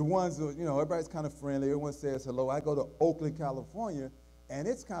the ones that, you know, everybody's kind of friendly. Everyone says hello. I go to Oakland, California, and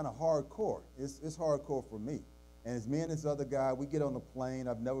it's kind of hardcore. It's hardcore for me. And it's me and this other guy. We get on the plane.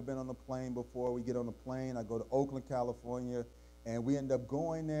 I've never been on a plane before. We get on the plane. I go to Oakland, California, and we end up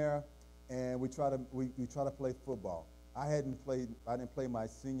going there, and we try to play football. I didn't play my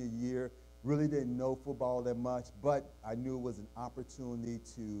senior year. Really didn't know football that much, but I knew it was an opportunity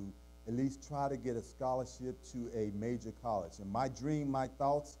to at least try to get a scholarship to a major college. And my dream, my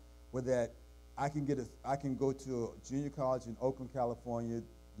thoughts were that I can go to a junior college in Oakland, California.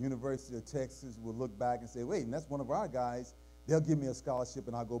 University of Texas will look back and say, wait, and that's one of our guys. They'll give me a scholarship,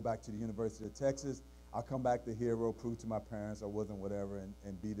 and I'll go back to the University of Texas. I'll come back the hero, prove to my parents I wasn't whatever,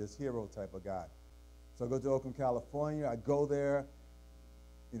 and be this hero type of guy. So I go to Oakland, California. I go there,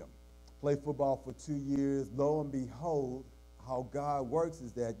 play football for 2 years. Lo and behold, how God works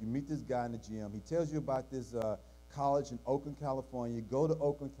is that you meet this guy in the gym. He tells you about this college in Oakland, California. Go to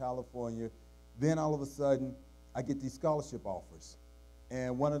Oakland, California. Then all of a sudden, I get these scholarship offers.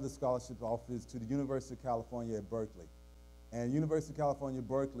 And one of the scholarship offers to the University of California at Berkeley. And University of California,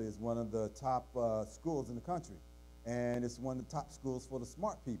 Berkeley is one of the top schools in the country. And it's one of the top schools for the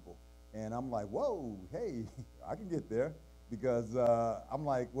smart people. And I'm like, whoa, hey, I can get there. Because I'm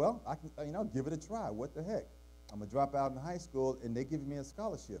like, well, I can, give it a try. What the heck? I'm going to drop out in high school, and they give me a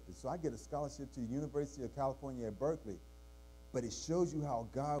scholarship. And so I get a scholarship to the University of California at Berkeley. But it shows you how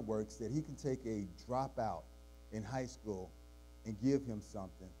God works, that he can take a dropout in high school and give him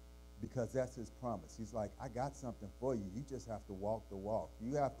something, because that's his promise. He's like, I got something for you. You just have to walk the walk.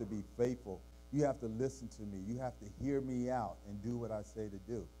 You have to be faithful. You have to listen to me. You have to hear me out and do what I say to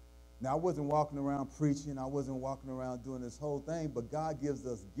do. Now, I wasn't walking around preaching. I wasn't walking around doing this whole thing, but God gives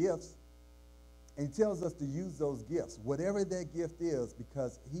us gifts, and he tells us to use those gifts, whatever that gift is,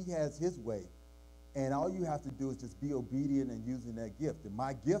 because he has his way. And all you have to do is just be obedient in using that gift. And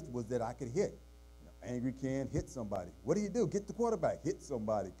my gift was that I could hit. Angry Ken, hit somebody. What do? Get the quarterback, hit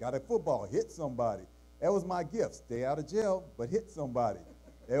somebody. Got a football, hit somebody. That was my gift. Stay out of jail, but hit somebody.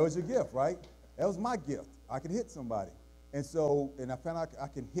 That was your gift, right? That was my gift. I could hit somebody. And I found out I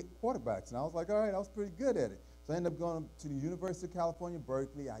can hit quarterbacks. And I was like, all right, I was pretty good at it. So I ended up going to the University of California,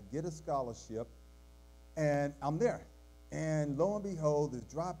 Berkeley. I get a scholarship, and I'm there. And lo and behold, this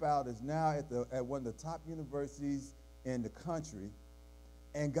dropout is now at one of the top universities in the country.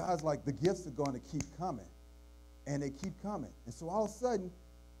 And God's like, the gifts are going to keep coming. And they keep coming. And so all of a sudden,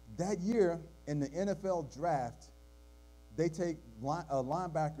 that year in the NFL draft, they take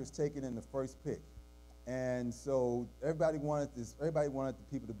linebackers taken in the first pick. And so everybody wanted the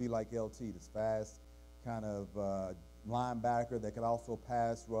people to be like LT, this fast kind of linebacker that could also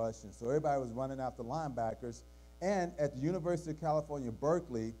pass rush. And so everybody was running after linebackers. And at the University of California,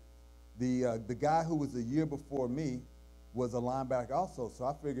 Berkeley, the guy who was a year before me was a linebacker also. So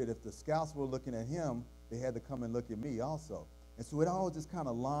I figured if the scouts were looking at him, they had to come and look at me also. And so it all just kind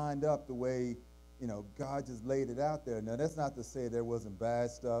of lined up the way, God just laid it out there. Now, that's not to say there wasn't bad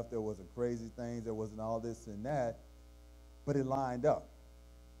stuff, there wasn't crazy things, there wasn't all this and that, but it lined up.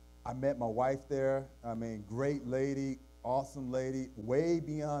 I met my wife there. I mean, great lady, awesome lady, way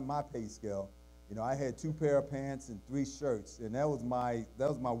beyond my pay scale. I had 2 pair of pants and 3 shirts, and that was my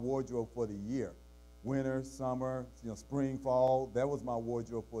wardrobe for the year. Winter, summer, spring, fall, that was my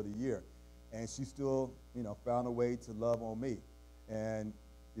wardrobe for the year. And she still, found a way to love on me and,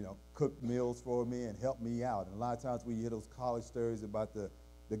 cook meals for me and help me out. And a lot of times when you hear those college stories about the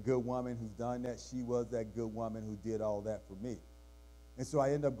good woman who's done that, she was that good woman who did all that for me. And so I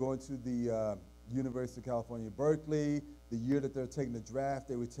ended up going to the University of California, Berkeley. The year that they were taking the draft,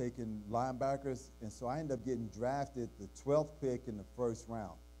 they were taking linebackers. And so I ended up getting drafted the 12th pick in the first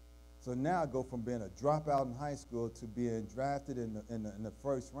round. So now I go from being a dropout in high school to being drafted in the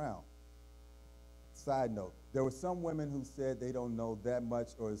first round. Side note, there were some women who said they don't know that much,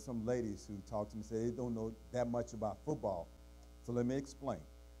 or some ladies who talked to me said they don't know that much about football. So let me explain.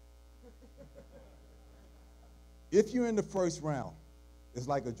 If you're in the first round, it's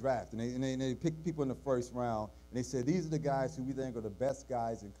like a draft, and they pick people in the first round, and they say these are the guys who we think are the best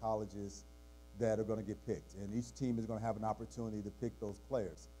guys in colleges that are going to get picked, and each team is going to have an opportunity to pick those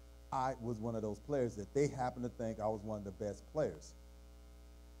players. I was one of those players that they happened to think I was one of the best players.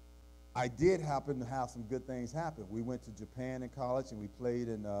 I did happen to have some good things happen. We went to Japan in college, and we played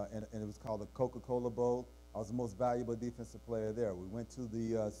and it was called the Coca-Cola Bowl. I was the most valuable defensive player there. We went to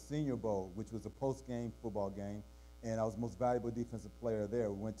the Senior Bowl, which was a post-game football game, and I was the most valuable defensive player there.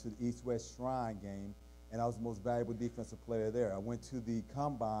 We went to the East-West Shrine game, and I was the most valuable defensive player there. I went to the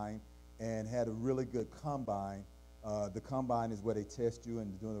Combine and had a really good Combine. The Combine is where they test you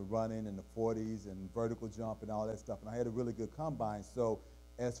and doing the running and the 40s and vertical jump and all that stuff, and I had a really good Combine. So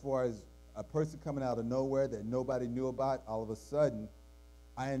as far as a person coming out of nowhere that nobody knew about, all of a sudden,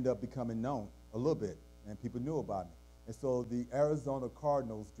 I ended up becoming known a little bit, and people knew about me. And so the Arizona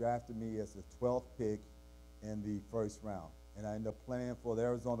Cardinals drafted me as the 12th pick in the first round. And I ended up playing for the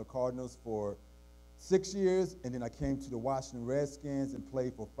Arizona Cardinals for 6 years, and then I came to the Washington Redskins and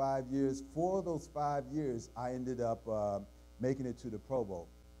played for 5 years. For those 5 years, I ended up making it to the Pro Bowl.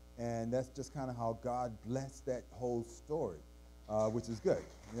 And that's just kind of how God blessed that whole story, which is good,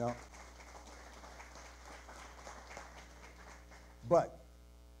 But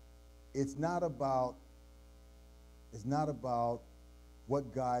it's not about It's not about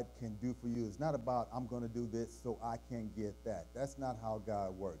what God can do for you. It's not about, I'm going to do this so I can get that. That's not how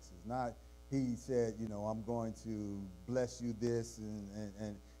God works. It's not, he said, you know, I'm going to bless you this,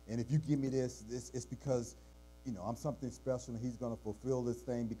 and if you give me this, it's because, you know, I'm something special, and he's going to fulfill this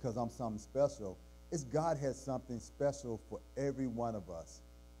thing because I'm something special. It's God has something special for every one of us.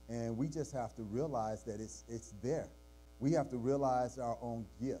 And we just have to realize that it's there. We have to realize our own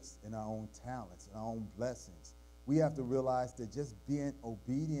gifts and our own talents and our own blessings. We have to realize that just being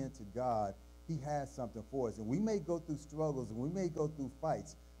obedient to God, he has something for us. And we may go through struggles and we may go through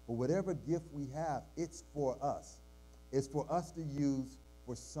fights, but whatever gift we have, it's for us. It's for us to use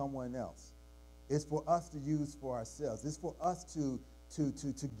for someone else. It's for us to use for ourselves. It's for us to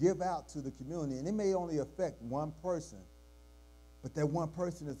give out to the community. And it may only affect one person, but that one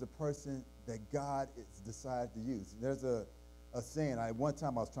person is the person that God has decided to use. There's a saying. One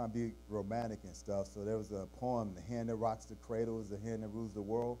time I was trying to be romantic and stuff, so there was a poem, "The hand that rocks the cradle is the hand that rules the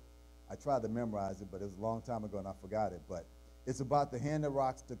world." I tried to memorize it, but it was a long time ago and I forgot it. But it's about the hand that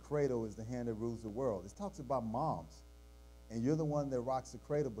rocks the cradle is the hand that rules the world. It talks about moms. And you're the one that rocks the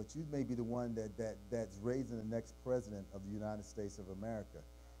cradle, but you may be the one that's raising the next president of the United States of America.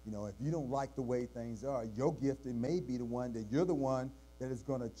 You know, if you don't like the way things are, your gift, it may be the one that you're the one that is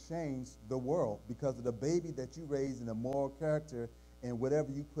going to change the world because of the baby that you raise and the moral character and whatever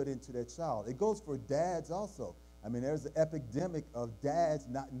you put into that child. It goes for dads also. I mean, there's an epidemic of dads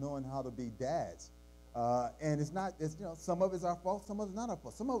not knowing how to be dads. And it's, you know, some of it's our fault, some of it's not our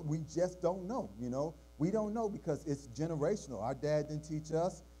fault. Some of it we just don't know, you know. We don't know because it's generational. Our dad didn't teach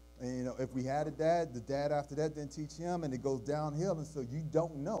us. And, you know, if we had a dad, the dad after that didn't teach him, and it goes downhill. And so you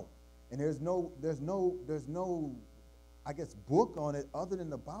don't know. And there's no, I guess, book on it other than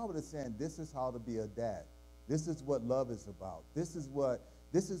the Bible that's saying this is how to be a dad. This is what love is about. This is what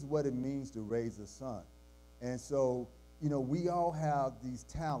it means to raise a son. And so, you know, we all have these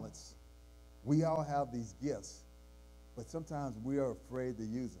talents. We all have these gifts, but sometimes we are afraid to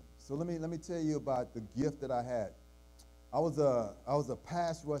use them. So let me tell you about the gift that I had. I was a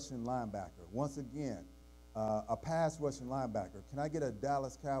pass rushing linebacker. Once again, a pass rushing linebacker. Can I get a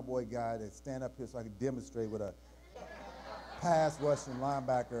Dallas Cowboy guy to stand up here so I can demonstrate what a pass rushing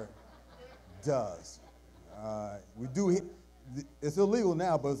linebacker does? It's illegal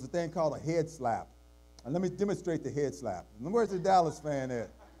now, but it's a thing called a head slap. And let me demonstrate the head slap. And where's the Dallas fan at?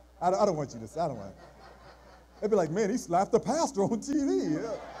 I don't want you to. I don't want. They'd be like, man, he slapped the pastor on TV.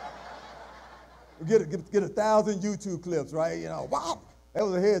 Yeah. Get 1,000 YouTube clips, right? You know, wow, that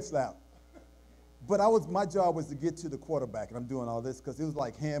was a head slap. But my job was to get to the quarterback, and I'm doing all this because it was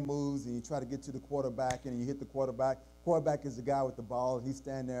like hand moves, and you try to get to the quarterback, and you hit the quarterback. Quarterback is the guy with the ball, and he's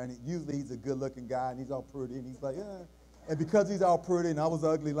standing there, and usually he's a good-looking guy, and he's all pretty, and he's like, yeah. And because he's all pretty, and I was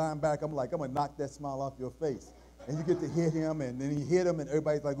an ugly linebacker, I'm like, I'm gonna knock that smile off your face. And you get to hit him, and then you hit him, and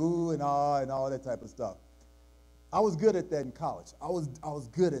everybody's like, ooh, and ah, and all that type of stuff. I was good at that in college. I was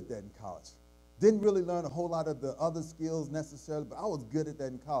good at that in college. Didn't really learn a whole lot of the other skills necessarily, but I was good at that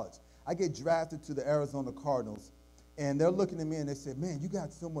in college. I get drafted to the Arizona Cardinals, and they're looking at me and they said, man, you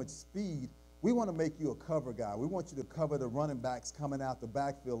got so much speed. We want to make you a cover guy. We want you to cover the running backs coming out the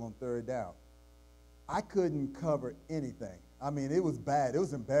backfield on third down. I couldn't cover anything. I mean, it was bad. It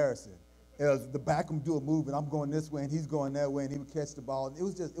was embarrassing. It was the back would do a move, and I'm going this way, and he's going that way, and he would catch the ball. And it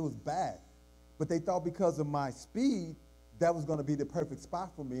was bad. But they thought because of my speed, that was going to be the perfect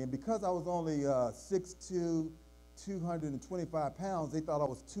spot for me. And because I was only 6'2", 225 pounds, they thought I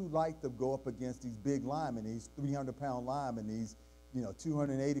was too light to go up against these big linemen, these 300-pound linemen, these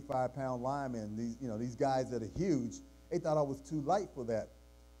 285-pound linemen, these guys that are huge. They thought I was too light for that.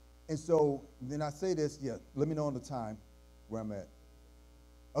 And so then I say this, yeah, let me know on the time where I'm at.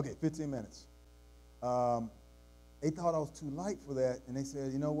 Okay, 15 minutes. They thought I was too light for that, and they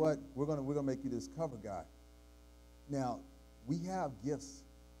said, you know what, we're gonna make you this cover guy. Now, we have gifts,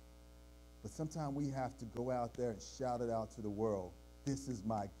 but sometimes we have to go out there and shout it out to the world. This is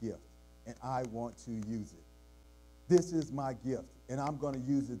my gift, and I want to use it. This is my gift, and I'm going to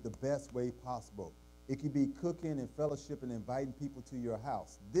use it the best way possible. It could be cooking and fellowship and inviting people to your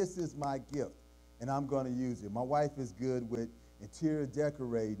house. This is my gift, and I'm going to use it. My wife is good with interior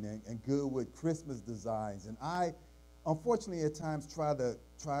decorating and good with Christmas designs, and I, unfortunately, at times try to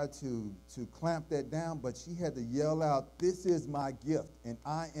clamp that down, but she had to yell out, this is my gift, and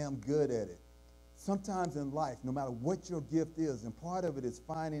I am good at it. Sometimes in life, no matter what your gift is, and part of it is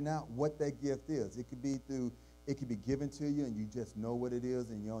finding out what that gift is. It could be given to you, and you just know what it is,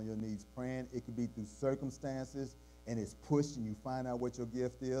 and you're on your knees praying. It could be through circumstances. and it's pushed and you find out what your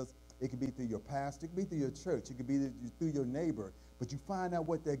gift is. It could be through your pastor, it could be through your church, it could be through your neighbor, but you find out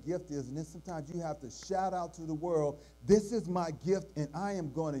what that gift is, and then sometimes you have to shout out to the world, this is my gift, and I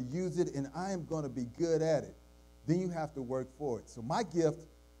am going to use it, and I am going to be good at it. Then you have to work for it. So my gift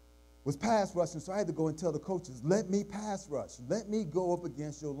was pass rushing, so I had to go and tell the coaches, let me pass rush. Let me go up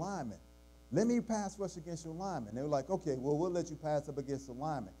against your lineman. Let me pass rush against your lineman. They were like, okay, well, we'll let you pass up against the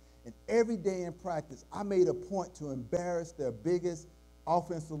lineman. And every day in practice, I made a point to embarrass their biggest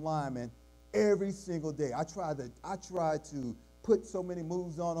offensive lineman every single day. I tried to put so many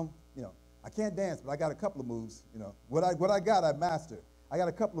moves on them. You know, I can't dance, but I got a couple of moves. You know, what I got, I mastered. I got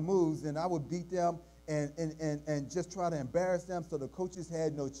a couple of moves, and I would beat them and just try to embarrass them, so the coaches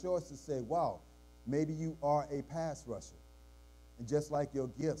had no choice to say, wow, maybe you are a pass rusher. And just like your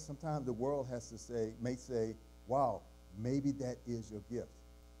gift, sometimes the world may say, wow, maybe that is your gift.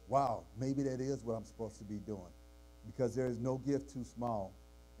 Wow, maybe that is what I'm supposed to be doing. Because there is no gift too small,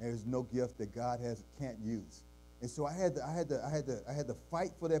 and there's no gift that God can't use. And so I had to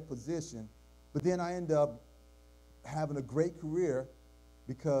fight for that position, but then I ended up having a great career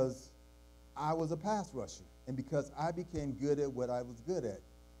because I was a pass rusher and because I became good at what I was good at.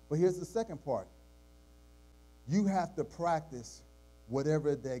 But here's the second part. You have to practice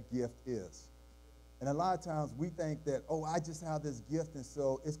whatever that gift is. And a lot of times we think that, oh, I just have this gift, and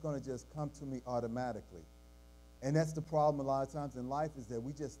so it's going to just come to me automatically. And that's the problem a lot of times in life, is that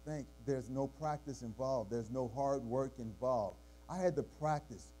we just think there's no practice involved. There's no hard work involved. I had to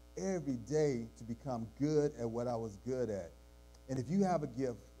practice every day to become good at what I was good at. And if you have a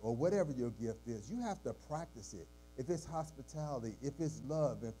gift, or whatever your gift is, you have to practice it. If it's hospitality, if it's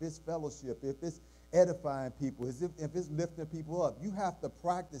love, if it's fellowship, if it's edifying people, if it's lifting people up, you have to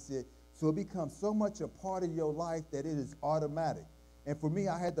practice it so it becomes so much a part of your life that it is automatic. And for me,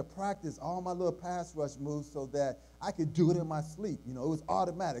 I had to practice all my little pass rush moves so that I could do it in my sleep. You know, it was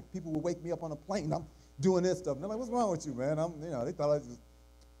automatic. People would wake me up on a plane. I'm doing this stuff. And they're like, what's wrong with you, man? They thought I was just...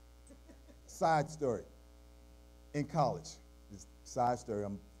 Side story. In college, this side story,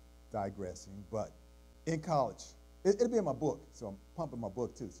 I'm digressing, but in college, it'll be in my book, so I'm pumping my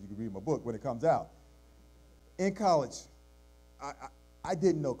book too, so you can read my book when it comes out. In college, I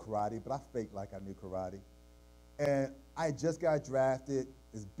didn't know karate, but I faked like I knew karate. And I just got drafted.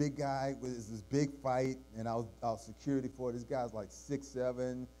 This big guy was this big fight, and I was security for it. This guy was like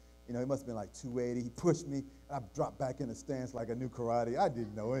 6'7". You know, he must have been like 280. He pushed me, and I dropped back in the stance like I knew karate. I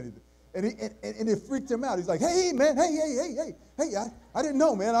didn't know anything. And it freaked him out. He's like, hey, man, hey, I didn't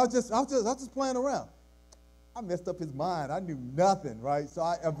know, man. I was just playing around. I messed up his mind. I knew nothing, right?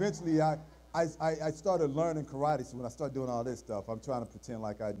 So eventually I started learning karate. So when I started doing all this stuff, I'm trying to pretend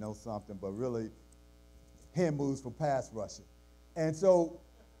like I know something, but really hand moves for pass rushing. And so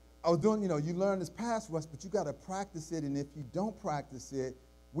I was doing, you learn this pass rush, but you got to practice it. And if you don't practice it,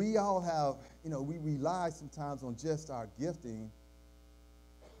 we all have, we rely sometimes on just our gifting,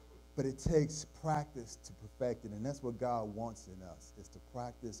 but it takes practice to perfect it. And that's what God wants in us, is to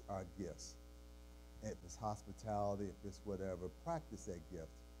practice our gifts. If it's hospitality, if it's whatever, practice that gift.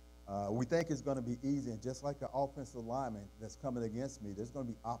 We think it's going to be easy, and just like an offensive lineman that's coming against me, there's going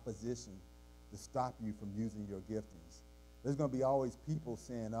to be opposition to stop you from using your giftings. There's going to be always people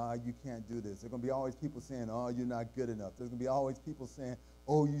saying, oh, you can't do this. There's going to be always people saying, oh, you're not good enough. There's going to be always people saying,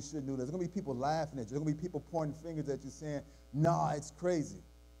 oh, you shouldn't do this. There's going to be people laughing at you. There's going to be people pointing fingers at you saying, nah, it's crazy.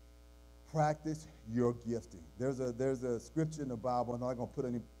 Practice your gifting. There's a scripture in the Bible, I'm not going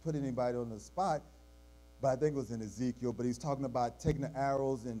to put anybody on the spot, but I think it was in Ezekiel, but he's talking about taking the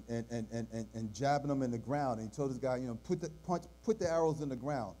arrows and jabbing them in the ground. And he told this guy, put the arrows in the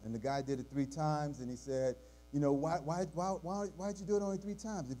ground. And the guy did it 3 times, and he said, why'd you do it only 3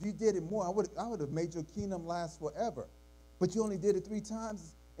 times? If you did it more, I would have made your kingdom last forever. But you only did it 3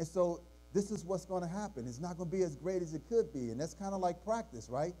 times, and so this is what's going to happen. It's not going to be as great as it could be, and that's kind of like practice,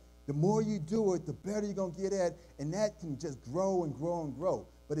 right? The more you do it, the better you're going to get at, and that can just grow and grow and grow.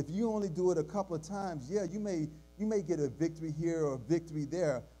 But if you only do it a couple of times, yeah, you may get a victory here or a victory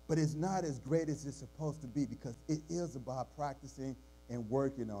there, but it's not as great as it's supposed to be, because it is about practicing and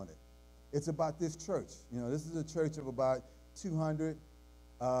working on it. It's about this church. This is a church of about 200.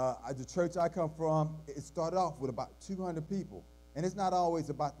 The church I come from, it started off with about 200 people. And it's not always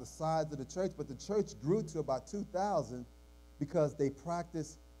about the size of the church, but the church grew to about 2,000 because they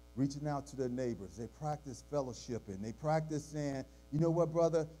practiced reaching out to their neighbors. They practice fellowshipping. They practice saying, you know what,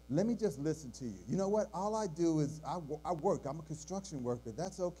 brother, let me just listen to you. You know what, all I do is I work. I'm a construction worker.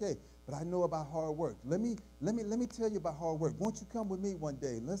 That's okay. But I know about hard work. Let me tell you about hard work. Won't you come with me one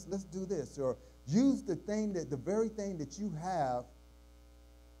day? Let's do this. Or use the very thing that you have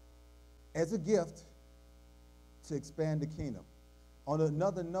as a gift to expand the kingdom. On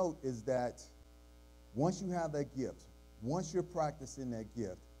another note is that once you have that gift, once you're practicing that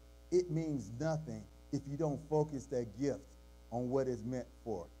gift, it means nothing if you don't focus that gift on what it's meant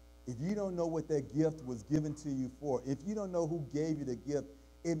for. If you don't know what that gift was given to you for, if you don't know who gave you the gift,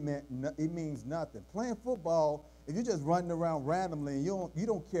 it means nothing. Playing football, if you're just running around randomly and you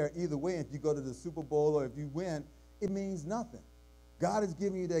don't care either way if you go to the Super Bowl or if you win, it means nothing. God is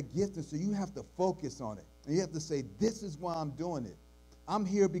giving you that gift, and so you have to focus on it. And you have to say, this is why I'm doing it. I'm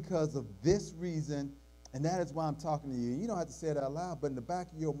here because of this reason, and that is why I'm talking to you. You don't have to say it out loud, but in the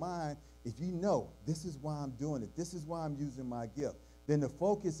back of your mind, if you know, this is why I'm doing it, this is why I'm using my gift, then the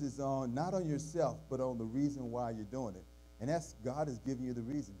focus is on, not on yourself, but on the reason why you're doing it. And that's, God is giving you the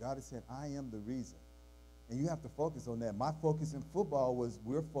reason. God is saying, I am the reason. And you have to focus on that. My focus in football was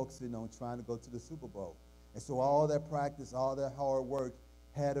we're focusing on trying to go to the Super Bowl. And so all that practice, all that hard work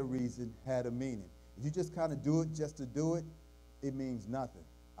had a reason, had a meaning. If you just kind of do it just to do it, it means nothing.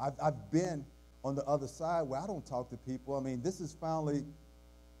 I've been on the other side where I don't talk to people. I mean, this is finally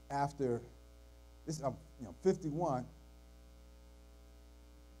after this. I'm 51.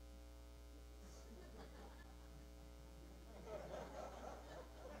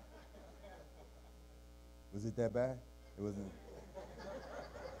 Was it that bad? It wasn't.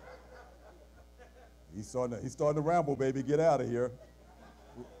 He's starting to ramble, baby. Get out of here.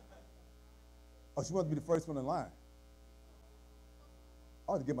 Oh, she wants to be the first one in line.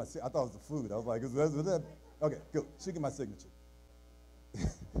 I wanted to get my. I thought it was the food. I was like, is that? Okay, good. She'll get my signature.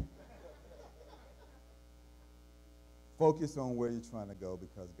 Focus on where you're trying to go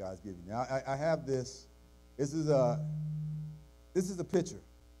because God's giving you. Now, I have this. This is a picture.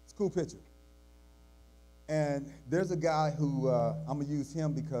 It's a cool picture. And there's a guy who I'm gonna use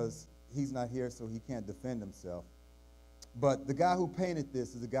him because he's not here, so he can't defend himself. But the guy who painted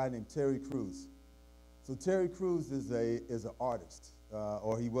this is a guy named Terry Crews. So Terry Crews is an artist,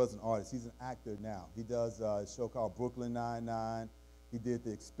 or he was an artist. He's an actor now. He does a show called Brooklyn Nine-Nine. He did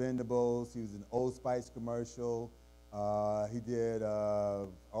The Expendables. He was in an Old Spice commercial. He did Are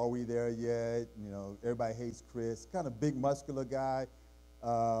We There Yet? Everybody Hates Chris. Kind of big, muscular guy.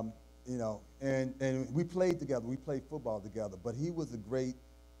 And we played together. We played football together. But he was a great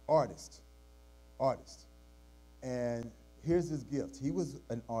artist. And here's his gift. He was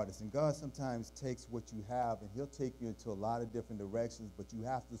an artist, and God sometimes takes what you have, and he'll take you into a lot of different directions, but you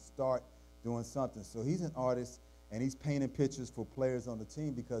have to start doing something. So he's an artist, and he's painting pictures for players on the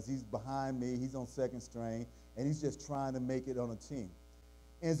team because he's behind me. He's on second string, and he's just trying to make it on a team.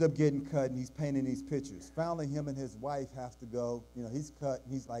 Ends up getting cut, and he's painting these pictures. Finally, him and his wife have to go. He's cut,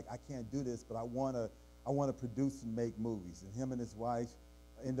 and he's like, I can't do this, but I want to produce and make movies. And him and his wife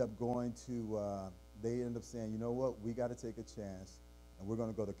end up going to, they end up saying, you know what, we got to take a chance, and we're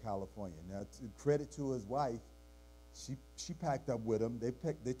going to go to California. Now, to credit to his wife, she packed up with him.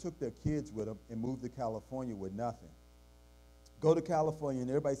 They took their kids with them and moved to California with nothing. Go to California, and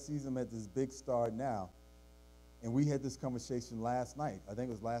everybody sees him as this big star now. And we had this conversation last night. I think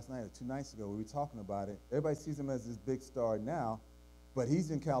it was last night or 2 nights ago. We were talking about it. Everybody sees him as this big star now, but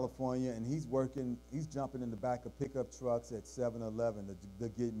he's in California, and he's jumping in the back of pickup trucks at 7-Eleven to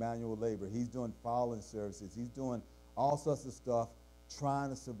get manual labor. He's doing filing services. He's doing all sorts of stuff, trying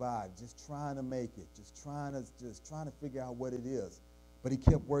to survive, just trying to make it, just trying to figure out what it is. But he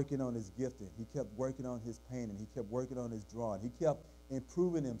kept working on his gifting. He kept working on his painting. He kept working on his drawing. He kept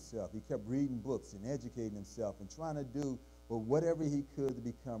improving himself. He kept reading books and educating himself and trying to do whatever he could to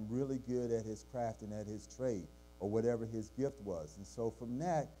become really good at his craft and at his trade or whatever his gift was. And so from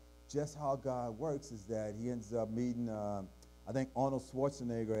that, just how God works is that he ends up meeting, I think Arnold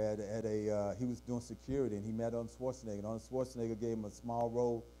Schwarzenegger he was doing security, and he met Arnold Schwarzenegger. And Arnold Schwarzenegger gave him a small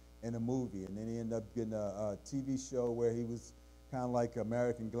role in a movie, and then he ended up getting a TV show where he was kind of like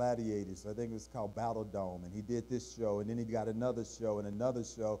American Gladiators. I think it was called Battle Dome, and he did this show, and then he got another show and another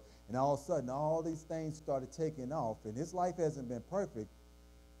show, and all of a sudden, all these things started taking off, and his life hasn't been perfect,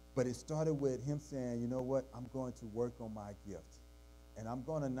 but it started with him saying, you know what, I'm going to work on my gift, and I'm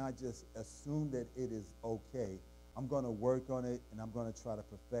going to not just assume that it is okay. I'm going to work on it, and I'm going to try to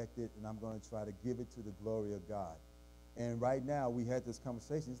perfect it, and I'm going to try to give it to the glory of God. And right now, we had this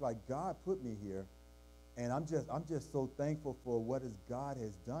conversation. It's like, God put me here, and I'm just so thankful for what God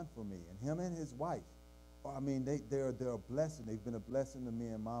has done for me. And him and his wife, I mean, they're a blessing. They've been a blessing to me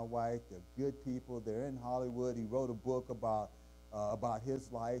and my wife. They're good people. They're in Hollywood. He wrote a book about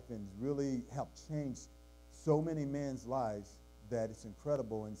his life and really helped change so many men's lives that it's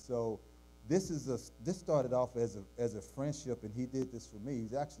incredible. And so this started off as a friendship, and he did this for me.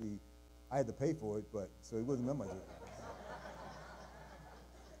 I had to pay for it, but so it wasn't that much.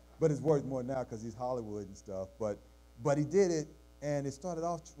 but it's worth more now because he's Hollywood and stuff. But he did it, and it started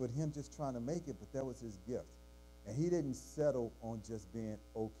off with him just trying to make it, but that was his gift. And he didn't settle on just being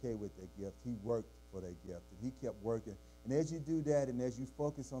okay with that gift. He worked for that gift, and he kept working. And as you do that, and as you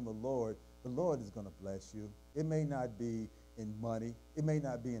focus on the Lord is going to bless you. It may not be in money. It may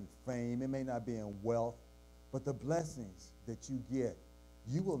not be in fame. It may not be in wealth. But the blessings that you get,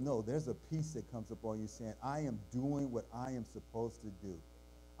 you will know there's a peace that comes upon you saying, I am doing what I am supposed to do.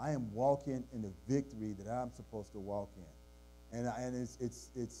 I am walking in the victory that I'm supposed to walk in. And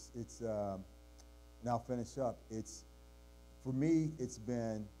I'll finish up. For me, it's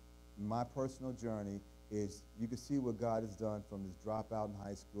been my personal journey is you can see what God has done from his dropout in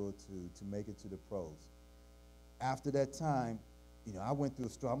high school to make it to the pros. After that time, I went through a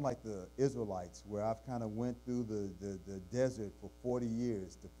struggle. I'm like the Israelites, where I've kind of went through the desert for 40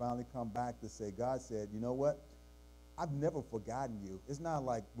 years to finally come back to say, God said, you know what? I've never forgotten you. It's not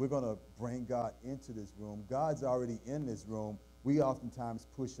like we're going to bring God into this room. God's already in this room. We oftentimes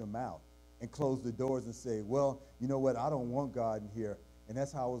push him out and close the doors and say, well, you know what? I don't want God in here. And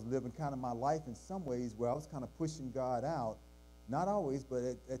that's how I was living kind of my life in some ways, where I was kind of pushing God out. Not always, but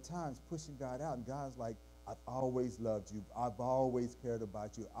at times pushing God out. And God's like, I've always loved you. I've always cared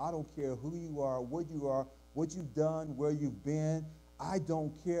about you. I don't care who you are, what you've done, where you've been. I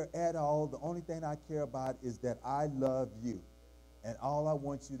don't care at all. The only thing I care about is that I love you. And all I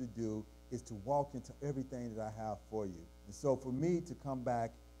want you to do is to walk into everything that I have for you. And so for me to come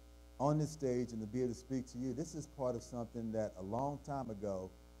back on this stage and to be able to speak to you, this is part of something that a long time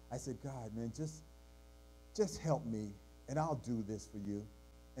ago, I said, God, man, just help me, and I'll do this for you.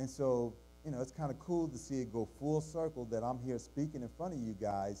 And so, it's kind of cool to see it go full circle that I'm here speaking in front of you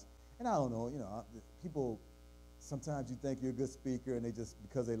guys. And I don't know, people, sometimes you think you're a good speaker, and they just,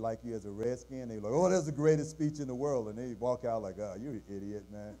 because they like you as a Redskin, they're like, oh, that's the greatest speech in the world. And they walk out like, oh, you're an idiot,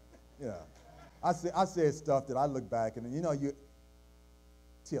 man. I said stuff that I look back, and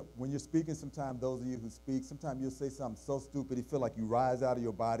tip, when you're speaking, sometimes those of you who speak, sometimes you'll say something so stupid, you feel like you rise out of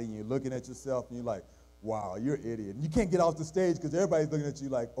your body, and you're looking at yourself, and you're like, wow, you're an idiot. And you can't get off the stage because everybody's looking at you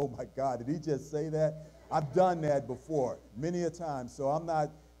like, oh, my God, did he just say that? I've done that before, many a time. So I'm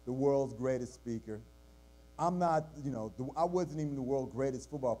not the world's greatest speaker. I'm not, I wasn't even the world's greatest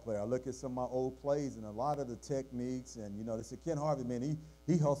football player. I look at some of my old plays and a lot of the techniques, and, they said, Ken Harvey, man,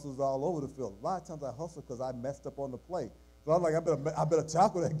 he hustles all over the field. A lot of times I hustle because I messed up on the play. So I'm like, I better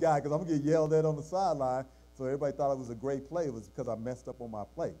tackle that guy because I'm going to get yelled at on the sideline. So everybody thought it was a great play. It was because I messed up on my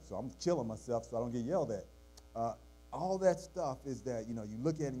play. So I'm killing myself so I don't get yelled at. All that stuff is that, you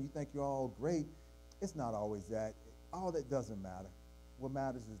look at it and you think you're all great. It's not always that. All that doesn't matter. What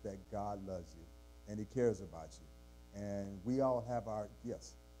matters is that God loves you and he cares about you. And we all have our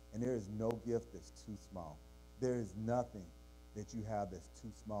gifts. And there is no gift that's too small. There is nothing that you have that's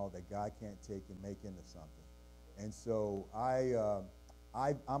too small that God can't take and make into something. And so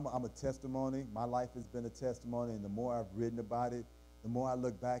I'm a testimony. My life has been a testimony, and the more I've written about it, the more I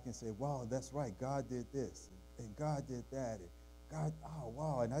look back and say, wow, that's right, God did this, and God did that, and God, oh,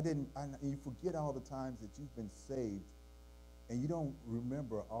 wow, and you forget all the times that you've been saved, and you don't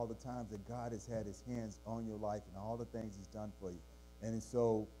remember all the times that God has had his hands on your life and all the things he's done for you. And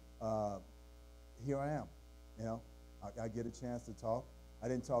so here I am, I get a chance to talk. I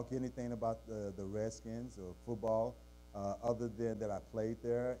didn't talk anything about the Redskins or football other than that I played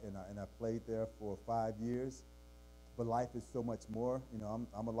there, and I played there for 5 years. But life is so much more.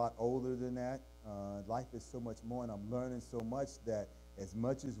 I'm a lot older than that. Life is so much more, and I'm learning so much that as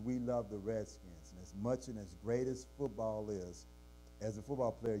much as we love the Redskins, and as much and as great as football is, as a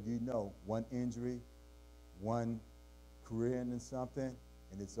football player, one injury, one career-ending something,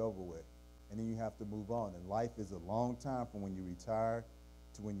 and it's over with. And then you have to move on. And life is a long time from when you retire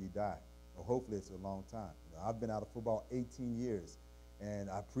to when you die. Or hopefully it's a long time. I've been out of football 18 years, and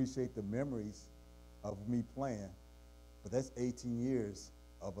I appreciate the memories of me playing, but that's 18 years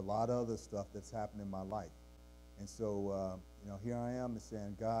of a lot of other stuff that's happened in my life. And so, here I am and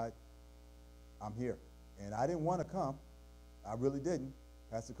saying, God, I'm here. And I didn't want to come. I really didn't.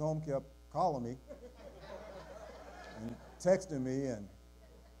 Pastor Combe kept calling me and texting me and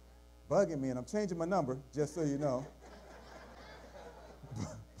bugging me, and I'm changing my number, just so you know.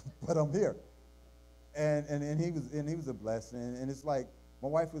 But I'm here. And he was a blessing. And it's like, my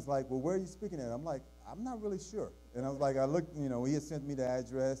wife was like, well, where are you speaking at? I'm like, I'm not really sure. And I was like, I looked, he had sent me the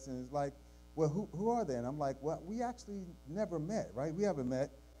address, and it's like, well, who are they? And I'm like, well, we actually never met, right? We haven't met.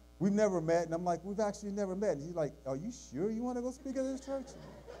 We've never met. And I'm like, we've actually never met. And he's like, are you sure you want to go speak at this church?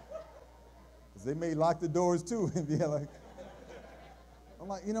 Because they may lock the doors too and be like, I'm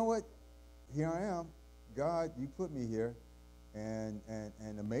like, you know what? Here I am. God, you put me here. And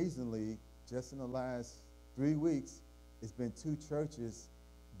amazingly, just in the last 3 weeks, it's been 2 churches,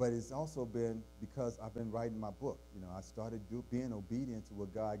 but it's also been because I've been writing my book. You know, I started being obedient to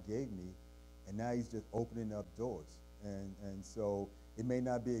what God gave me, and now he's just opening up doors. And so it may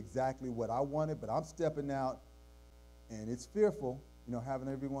not be exactly what I wanted, but I'm stepping out, and it's fearful, you know, having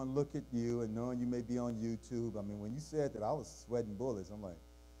everyone look at you and knowing you may be on YouTube. I mean, when you said that, I was sweating bullets. I'm like,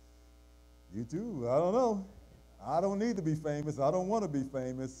 YouTube, I don't know. I don't need to be famous. I don't want to be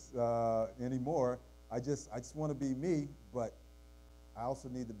famous anymore. I just want to be me, but I also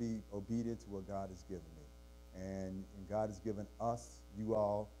need to be obedient to what God has given me. And God has given us, you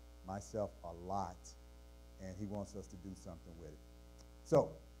all, myself, a lot, and he wants us to do something with it.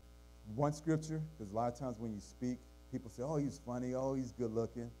 So, one scripture, because a lot of times when you speak, people say, oh, he's funny. Oh, he's good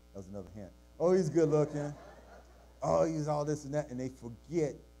looking. That was another hint. Oh, he's good looking. Oh, he's all this and that. And they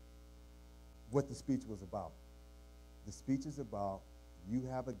forget what the speech was about. The speech is about you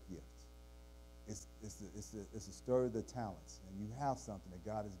have a gift. It's a story of the talents, and you have something that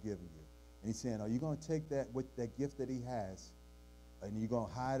God has given you. And he's saying, are you going to take that gift that he has, and you're going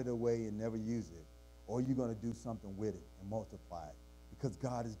to hide it away and never use it, or are you going to do something with it and multiply it? Because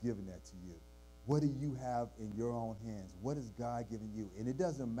God has given that to you. What do you have in your own hands? What has God given you? And it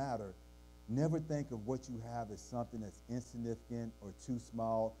doesn't matter. Never think of what you have as something that's insignificant or too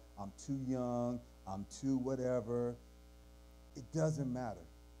small. I'm too young. I'm too whatever. It doesn't matter.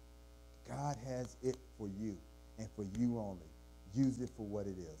 God has it for you and for you only. Use it for what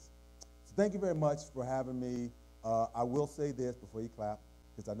it is. So thank you very much for having me. I will say this before you clap,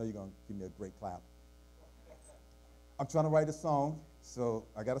 because I know you're going to give me a great clap. I'm trying to write a song, so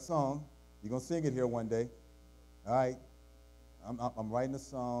I got a song. You're going to sing it here one day. All right? I'm writing a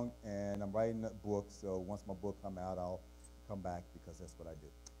song, and I'm writing a book, so once my book comes out, I'll come back because that's what I do.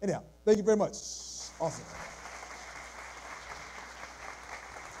 Anyhow, thank you very much. Awesome.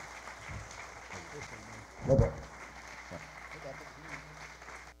 Bye-bye.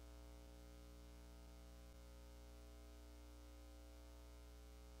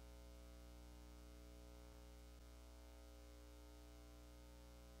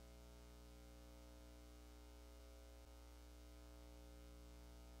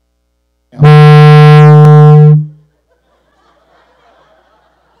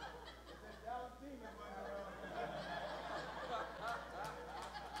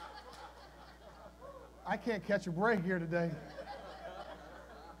 I can't catch a break here today.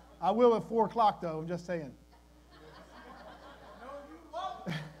 I will at 4 o'clock, though. I'm just saying.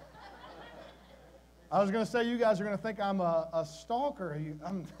 I was going to say you guys are going to think I'm a stalker.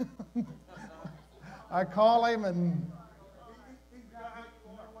 I call him and...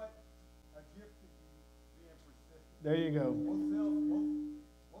 There you go.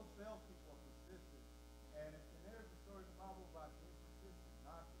 Most salespeople are persistent, and there's a story in the Bible about him persistent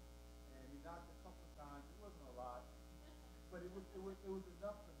knocking, and he knocked a couple of times. It wasn't a lot, but it was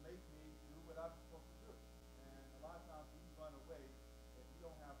enough to make me do what I was supposed to do. And a lot of times when you run away, if you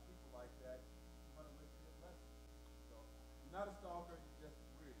don't have people like that, you run away from your blessing. So you're not a stalker, you're just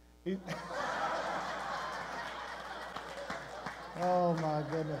weird. Oh my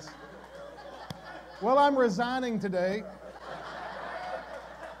goodness. Well, I'm resigning today.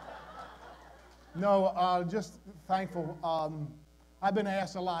 No, just thankful. I've been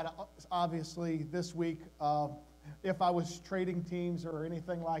asked a lot, obviously, this week, if I was trading teams or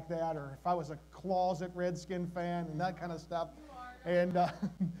anything like that, or if I was a closet Redskin fan and that kind of stuff. And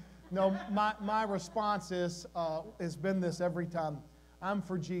no, my response has been this every time. I'm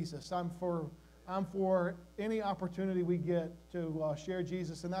for Jesus. I'm for any opportunity we get to share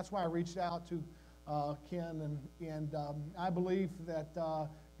Jesus, and that's why I reached out to Ken, and I believe that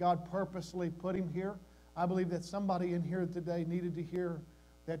God purposely put him here. I believe that somebody in here today needed to hear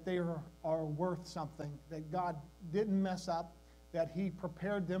that they are worth something, that God didn't mess up, that he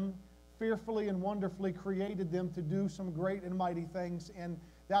prepared them, fearfully and wonderfully created them to do some great and mighty things, and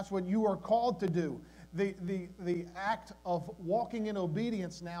that's what you are called to do. The act of walking in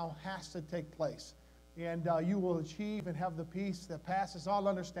obedience now has to take place, and you will achieve and have the peace that passes all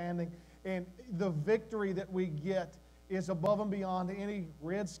understanding. And the victory that we get is above and beyond any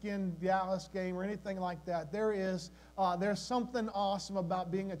Redskin Dallas game or anything like that. There's something awesome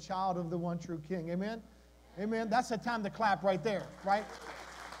about being a child of the one true King. Amen? Amen. That's the time to clap right there, right?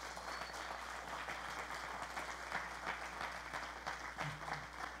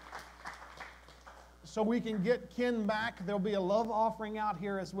 So we can get Ken back. There'll be a love offering out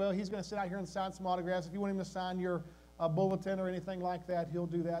here as well. He's going to sit out here and sign some autographs. If you want him to sign your bulletin or anything like that, he'll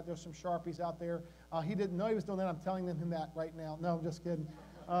do that. There's some Sharpies out there. He didn't know he was doing that. I'm telling him that right now. No, I'm just kidding.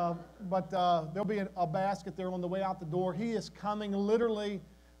 But there'll be a basket there on the way out the door. He is coming literally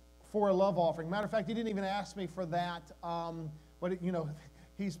for a love offering. Matter of fact, he didn't even ask me for that. But, you know,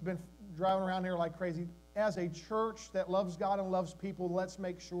 he's been driving around here like crazy. As a church that loves God and loves people, let's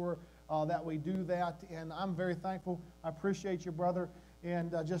make sure that we do that. And I'm very thankful. I appreciate you, brother.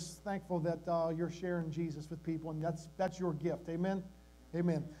 And just thankful that you're sharing Jesus with people. And that's your gift. Amen?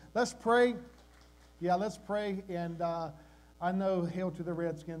 Amen. Let's pray. Yeah, let's pray. And I know Hail to the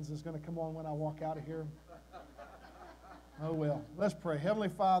Redskins is going to come on when I walk out of here. Oh, well. Let's pray. Heavenly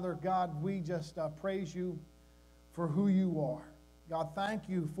Father, God, we just praise you for who you are. God, thank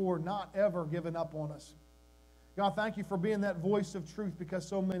you for not ever giving up on us. God, thank you for being that voice of truth, because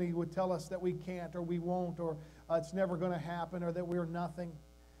so many would tell us that we can't or we won't or it's never going to happen or that we're nothing,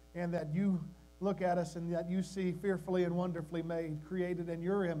 and that you look at us and that you see fearfully and wonderfully made, created in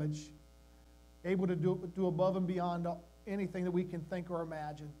your image, able to do above and beyond anything that we can think or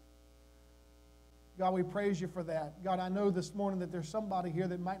imagine. God, we praise you for that. God, I know this morning that there's somebody here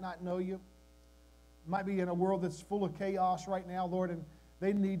that might not know you, might be in a world that's full of chaos right now, Lord, and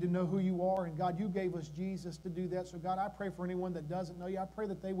they need to know who you are. And God, you gave us Jesus to do that. So God, I pray for anyone that doesn't know you, I pray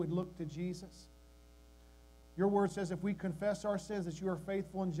that they would look to Jesus. Your word says if we confess our sins, that you are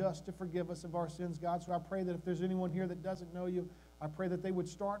faithful and just to forgive us of our sins, God. So I pray that if there's anyone here that doesn't know you, I pray that they would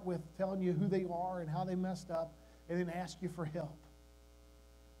start with telling you who they are and how they messed up, and then ask you for help.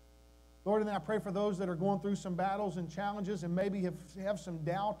 Lord, and then I pray for those that are going through some battles and challenges and maybe have some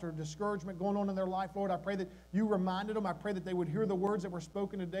doubt or discouragement going on in their life. Lord, I pray that you reminded them. I pray that they would hear the words that were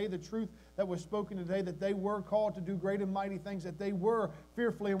spoken today, the truth that was spoken today, that they were called to do great and mighty things, that they were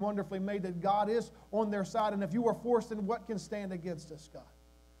fearfully and wonderfully made, that God is on their side. And if you are for us, then what can stand against us, God?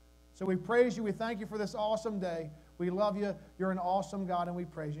 So we praise you. We thank you for this awesome day. We love you. You're an awesome God, and we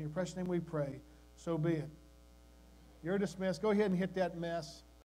praise you. In your precious name we pray. So be it. You're dismissed. Go ahead and hit that mess.